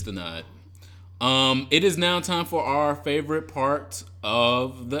 and it's denied. It is now time for our favorite part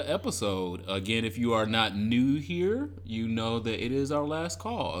of the episode. Again, if you are not new here, you know that it is our last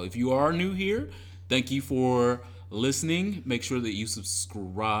call. If you are new here, thank you for listening. Make sure that you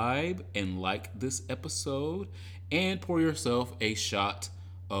subscribe and like this episode and pour yourself a shot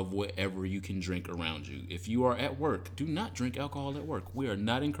of whatever you can drink around you. If you are at work, do not drink alcohol at work. We are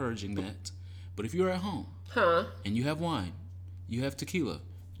not encouraging that. But if you're at home and you have wine, you have tequila,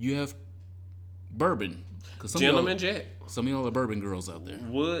 you have bourbon. Gentleman Jack. Some of y'all are bourbon girls out there.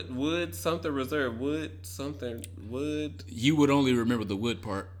 Wood something reserve. Wood. You would only remember the wood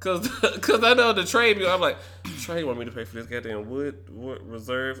part. Cause I know the trade. I'm like, Trey want me to pay for this goddamn wood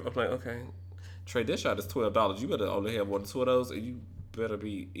reserve. I'm like, okay, Trey, this shot is $12. You better only have one or two of those, and you better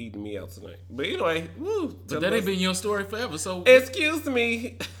be eating me out tonight. But anyway, but that ain't been your story forever. So excuse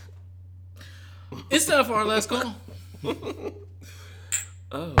me. It's time for our last call.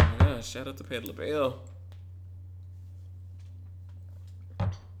 Oh my gosh! Shout out to Pat LaBelle.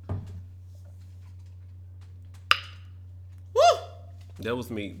 Woo! That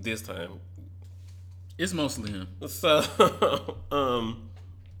was me this time. It's mostly him. So,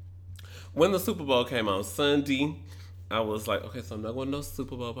 when the Super Bowl came on Sunday, I was like, okay, so I'm not going to no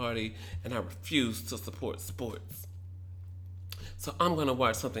Super Bowl party, and I refuse to support sports. So I'm going to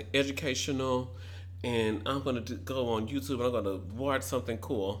watch something educational, and I'm going to go on YouTube, and I'm going to watch something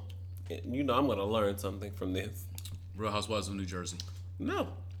cool. And, I'm going to learn something from this. Real Housewives of New Jersey. No.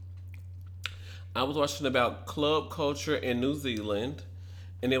 I was watching about club culture in New Zealand,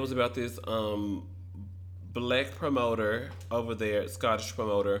 and it was about this black promoter over there, Scottish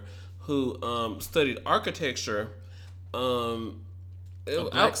promoter, who studied architecture. A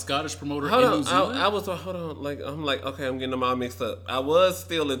black Scottish promoter in Hold New on, Zealand? hold on. I'm like, okay, I'm getting them all mixed up. I was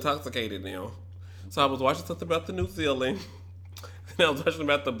still intoxicated now, so I was watching something about the New Zealand. And I was watching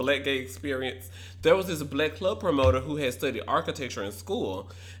about the black gay experience. There was this black club promoter who had studied architecture in school,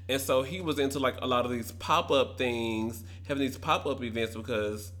 and so he was into like a lot of these pop up things, having these pop up events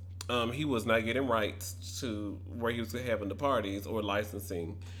because he was not getting rights to where he was having the parties or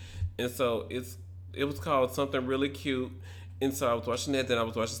licensing, and so it was called something really cute. And so I was watching that. Then I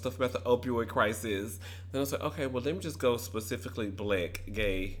was watching stuff about the opioid crisis. Then I was like, okay, well, let me just go specifically black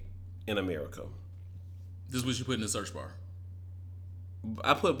gay in America. This is what you put in the search bar.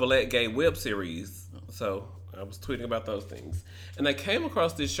 I put black gay web series. So I was tweeting about those things. And I came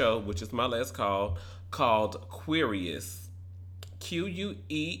across this show, which is my last call, called Queerious. QUER-IOUS.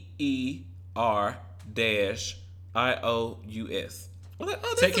 Like,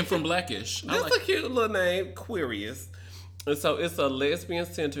 Taken from Blackish. That's a cute little name, Queerious. And so it's a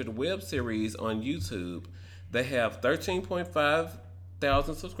lesbian-centered web series on YouTube. They have 13.5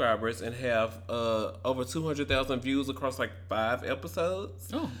 thousand subscribers and have over 200,000 views across like 5 episodes.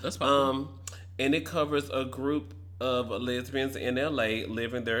 Oh, that's fine. And it covers a group of lesbians in LA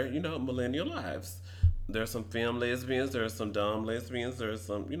living their, millennial lives. There's some femme lesbians, there's some dom lesbians, there's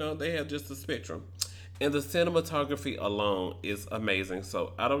some, they have just a spectrum. And the cinematography alone is amazing.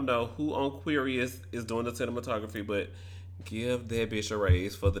 So I don't know who on Queerious is doing the cinematography, but give that bitch a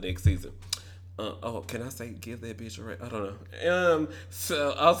raise for the next season. Can I say give that bitch a raise? I don't know.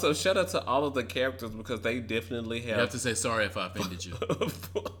 So also shout out to all of the characters because they definitely have. You have to say sorry if I offended you.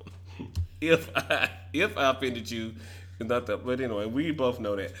 if I offended you, not that. But anyway, we both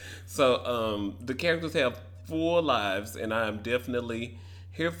know that. So the characters have full lives, and I am definitely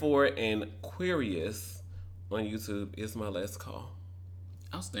here for it. And Queerious on YouTube is my last call.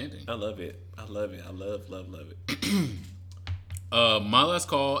 Outstanding. I love it. I love it. I love it. My last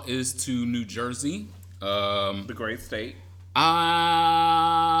call is to New Jersey. The great state.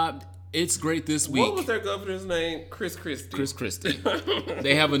 It's great this week. What was their governor's name? Chris Christie. Chris Christie.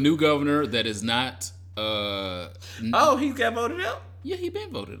 They have a new governor that is not. Oh, he got voted out? Yeah, he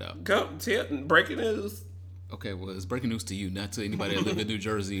been voted out. Breaking news. Okay, well, it's breaking news to you, not to anybody that live in New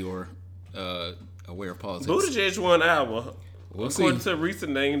Jersey or aware of politics. Buttigieg won Iowa. We'll According see. to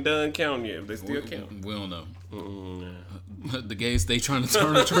recent name done counting if they still count. We don't know. The gays, they trying to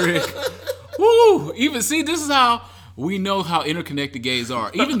turn a trick. Woo! Even see, this is how we know how interconnected gays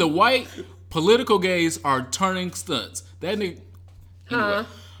are. Even the white political gays are turning stunts. That nigga. Anyway,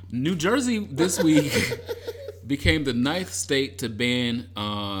 New Jersey this week became the 9th state to ban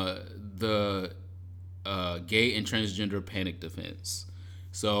the gay and transgender panic defense.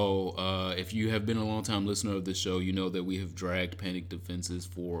 So if you have been a long time listener of this show, you know that we have dragged panic defenses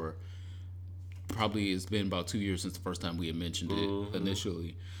for probably it's been about 2 years since the first time we had mentioned it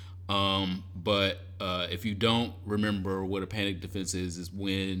initially. But if you don't remember what a panic defense is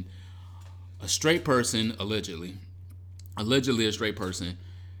when a straight person, allegedly a straight person,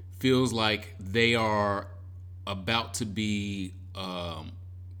 feels like they are about to be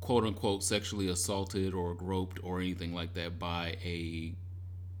quote unquote sexually assaulted or groped or anything like that by a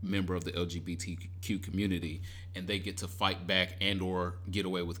member of the LGBTQ community, and they get to fight back and or get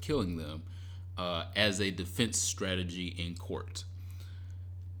away with killing them as a defense strategy in court.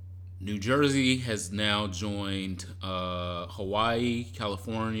 New Jersey has now joined Hawaii,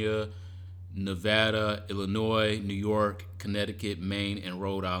 California, Nevada, Illinois, New York, Connecticut, Maine, and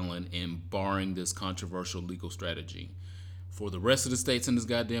Rhode Island in barring this controversial legal strategy. For the rest of the states in this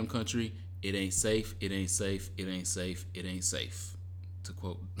goddamn country, it ain't safe, it ain't safe, it ain't safe, it ain't safe. To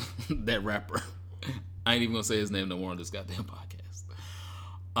quote that rapper. I ain't even gonna say his name no more on this goddamn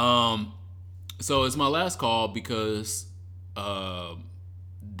podcast. So it's my last call because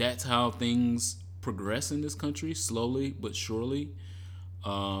that's how things progress in this country, slowly but surely.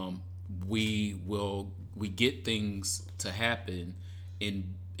 We get things to happen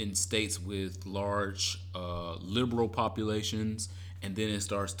in states with large liberal populations, and then it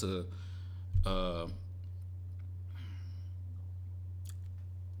starts to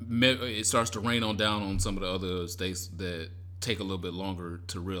rain on down on some of the other states that take a little bit longer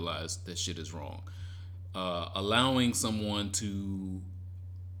to realize that shit is wrong. allowing someone to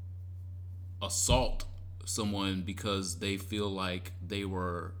assault someone because they feel like they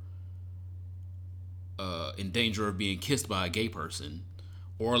were in danger of being kissed by a gay person,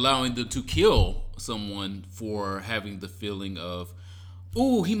 or allowing them to kill someone for having the feeling of,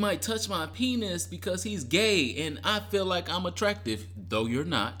 ooh, he might touch my penis because he's gay and I feel like I'm attractive, though you're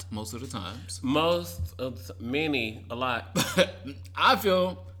not most of the times. A lot. I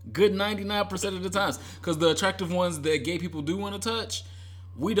feel good 99% of the times, because the attractive ones that gay people do want to touch,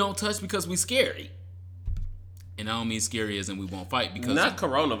 we don't touch because we scary. And I don't mean scary as in we won't fight, because not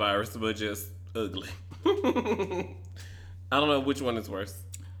coronavirus, but just ugly. I don't know which one is worse.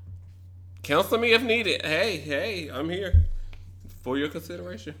 Counsel me if needed. Hey, I'm here for your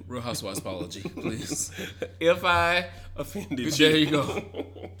consideration. Real Housewives apology, please. If I offended you. There you go.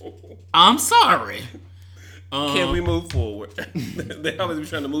 I'm sorry. Can we move forward? They always be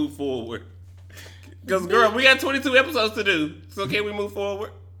trying to move forward. Because, girl, we got 22 episodes to do. So can we move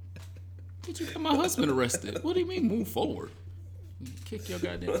forward? Did you get my husband arrested? What do you mean move forward? Kick your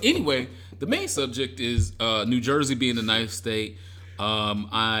goddamn. Anyway, the main subject is New Jersey being a nice state.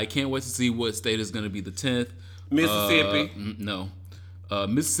 I can't wait to see what state is going to be the 10th. Mississippi. No.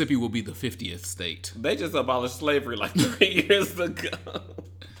 Mississippi will be the 50th state. They just abolished slavery like 3 years ago.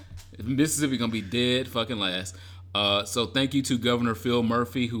 Mississippi going to be dead fucking last. So thank you to Governor Phil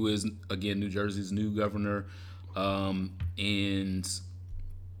Murphy, who is, again, New Jersey's new governor. And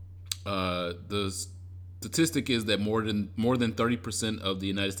the statistic is that more than 30% of the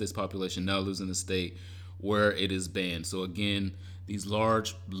United States population now lives in a state where it is banned. So again, these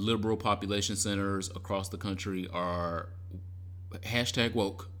large liberal population centers across the country are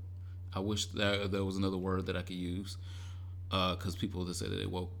 #woke. I wish that there was another word that I could use, because people that say that they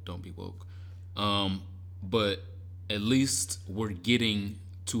woke don't be woke. But at least we're getting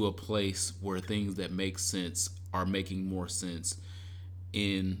to a place where things that make sense are making more sense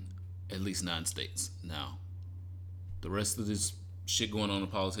in at least 9 states now. The rest of this shit going on in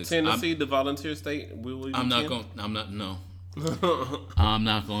politics. Tennessee, the volunteer state. I'm not going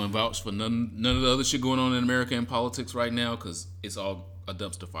to vouch for none of the other shit going on in America in politics right now, because it's all a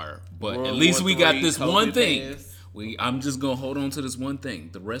dumpster fire. But at least we got this one thing. I'm just going to hold on to this one thing.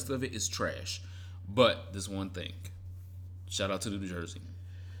 The rest of it is trash. But this one thing. Shout out to New Jersey.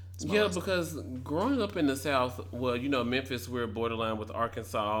 Yeah, because growing up in the South, well, Memphis, we're borderline with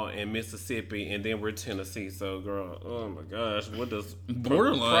Arkansas and Mississippi, and then we're Tennessee. So, girl, oh my gosh, what does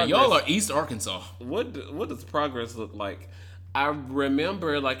borderline? Y'all are East Arkansas. What does progress look like? I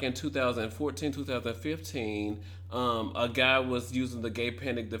remember, like in 2014, 2015, a guy was using the gay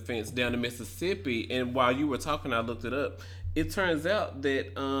panic defense down in Mississippi, and while you were talking, I looked it up. It turns out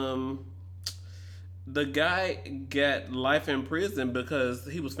that the guy got life in prison because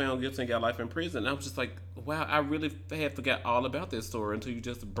he was found guilty and got life in prison. I was just like, wow, I really had forgot all about this story until you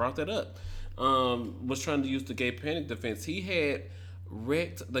just brought that up. Was trying to use the gay panic defense. He had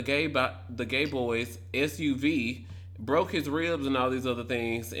wrecked the gay boy's SUV, broke his ribs and all these other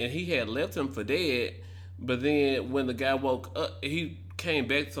things, and he had left him for dead. But then when the guy woke up, he came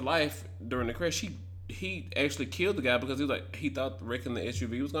back to life during the crash. He actually killed the guy because he thought wrecking the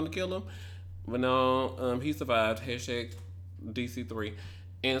SUV was going to kill him. But no, he survived. #DC3.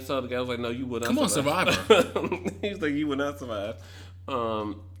 And so the guy was like, no, you would not Come survive. on, Survivor. He's like, you would not survive. #,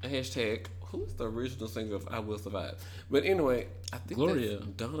 who's the original singer of I Will Survive? But anyway, I think Gloria. that's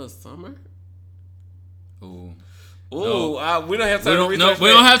Donna Summer. Ooh. Ooh, no. We don't have time to research we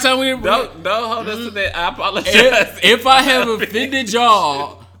don't have time. Don't hold us to that. I apologize. If I have offended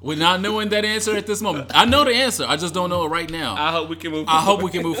y'all with not knowing that answer at this moment, I know the answer. I just don't know it right now. I hope we can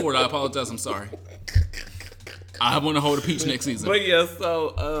move forward. I apologize. I'm sorry. I want to hold a peach next season. But yeah,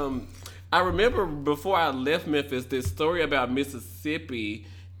 so I remember before I left Memphis, this story about Mississippi,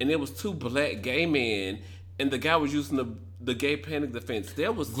 and it was 2 black gay men, and the guy was using the gay panic defense.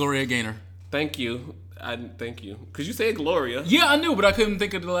 There was Gloria Gaynor. Thank you. Thank you. Because you said Gloria. Yeah, I knew, but I couldn't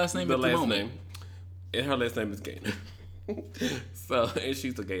think of the last name at the moment. Name. And her last name is Gaynor. So, and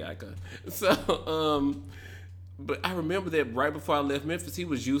she's a gay icon. So, but I remember that right before I left Memphis, he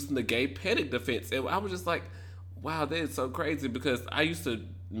was using the gay panic defense. And I was just like, wow, that is so crazy, because I used to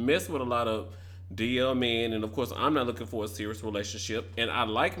mess with a lot of DL men, and of course I'm not looking for a serious relationship, and I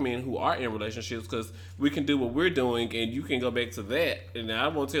like men who are in relationships because we can do what we're doing and you can go back to that. And I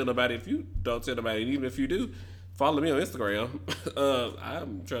won't tell nobody if you don't tell nobody, and even if you do, follow me on Instagram.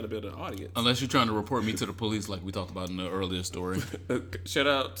 I'm trying to build an audience. Unless you're trying to report me to the police like we talked about in the earlier story. Shout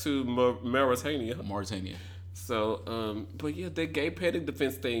out to Mauritania. So, but yeah, that gay panic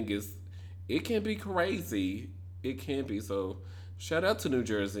defense thing it can be crazy. It can be. So, shout out to New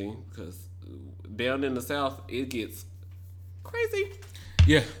Jersey, because down in the South, it gets crazy.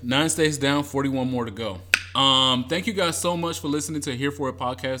 Yeah, 9 states down, 41 more to go. Thank you guys so much for listening to Here For It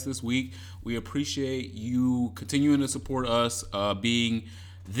podcast this week. We appreciate you continuing to support us, being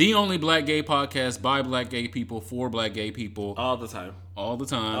the only black gay podcast by black gay people for black gay people. All the time. All the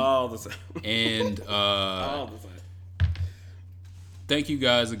time. All the time. And All the time. thank you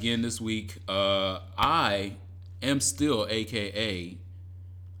guys again this week. I am still AKA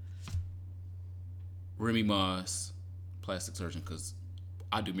Remy Ma's plastic surgeon because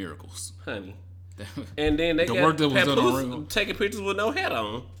I do miracles. Honey. And then they The got work that was done on Papoose Ringo. taking pictures with no hat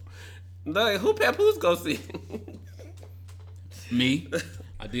on. Like, who Papoose go see? Me,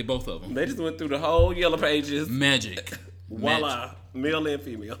 I did both of them. They just went through the whole Yellow Pages. Magic. Voila. Male and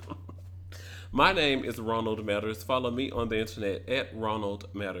female. My name is Ronald Matters. Follow me on the internet at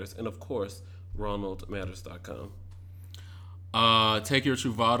Ronald Matters. And of course, RonaldMatters.com. Take your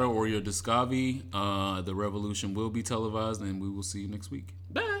Truvada or your Descavi. The revolution will be televised, and we will see you next week.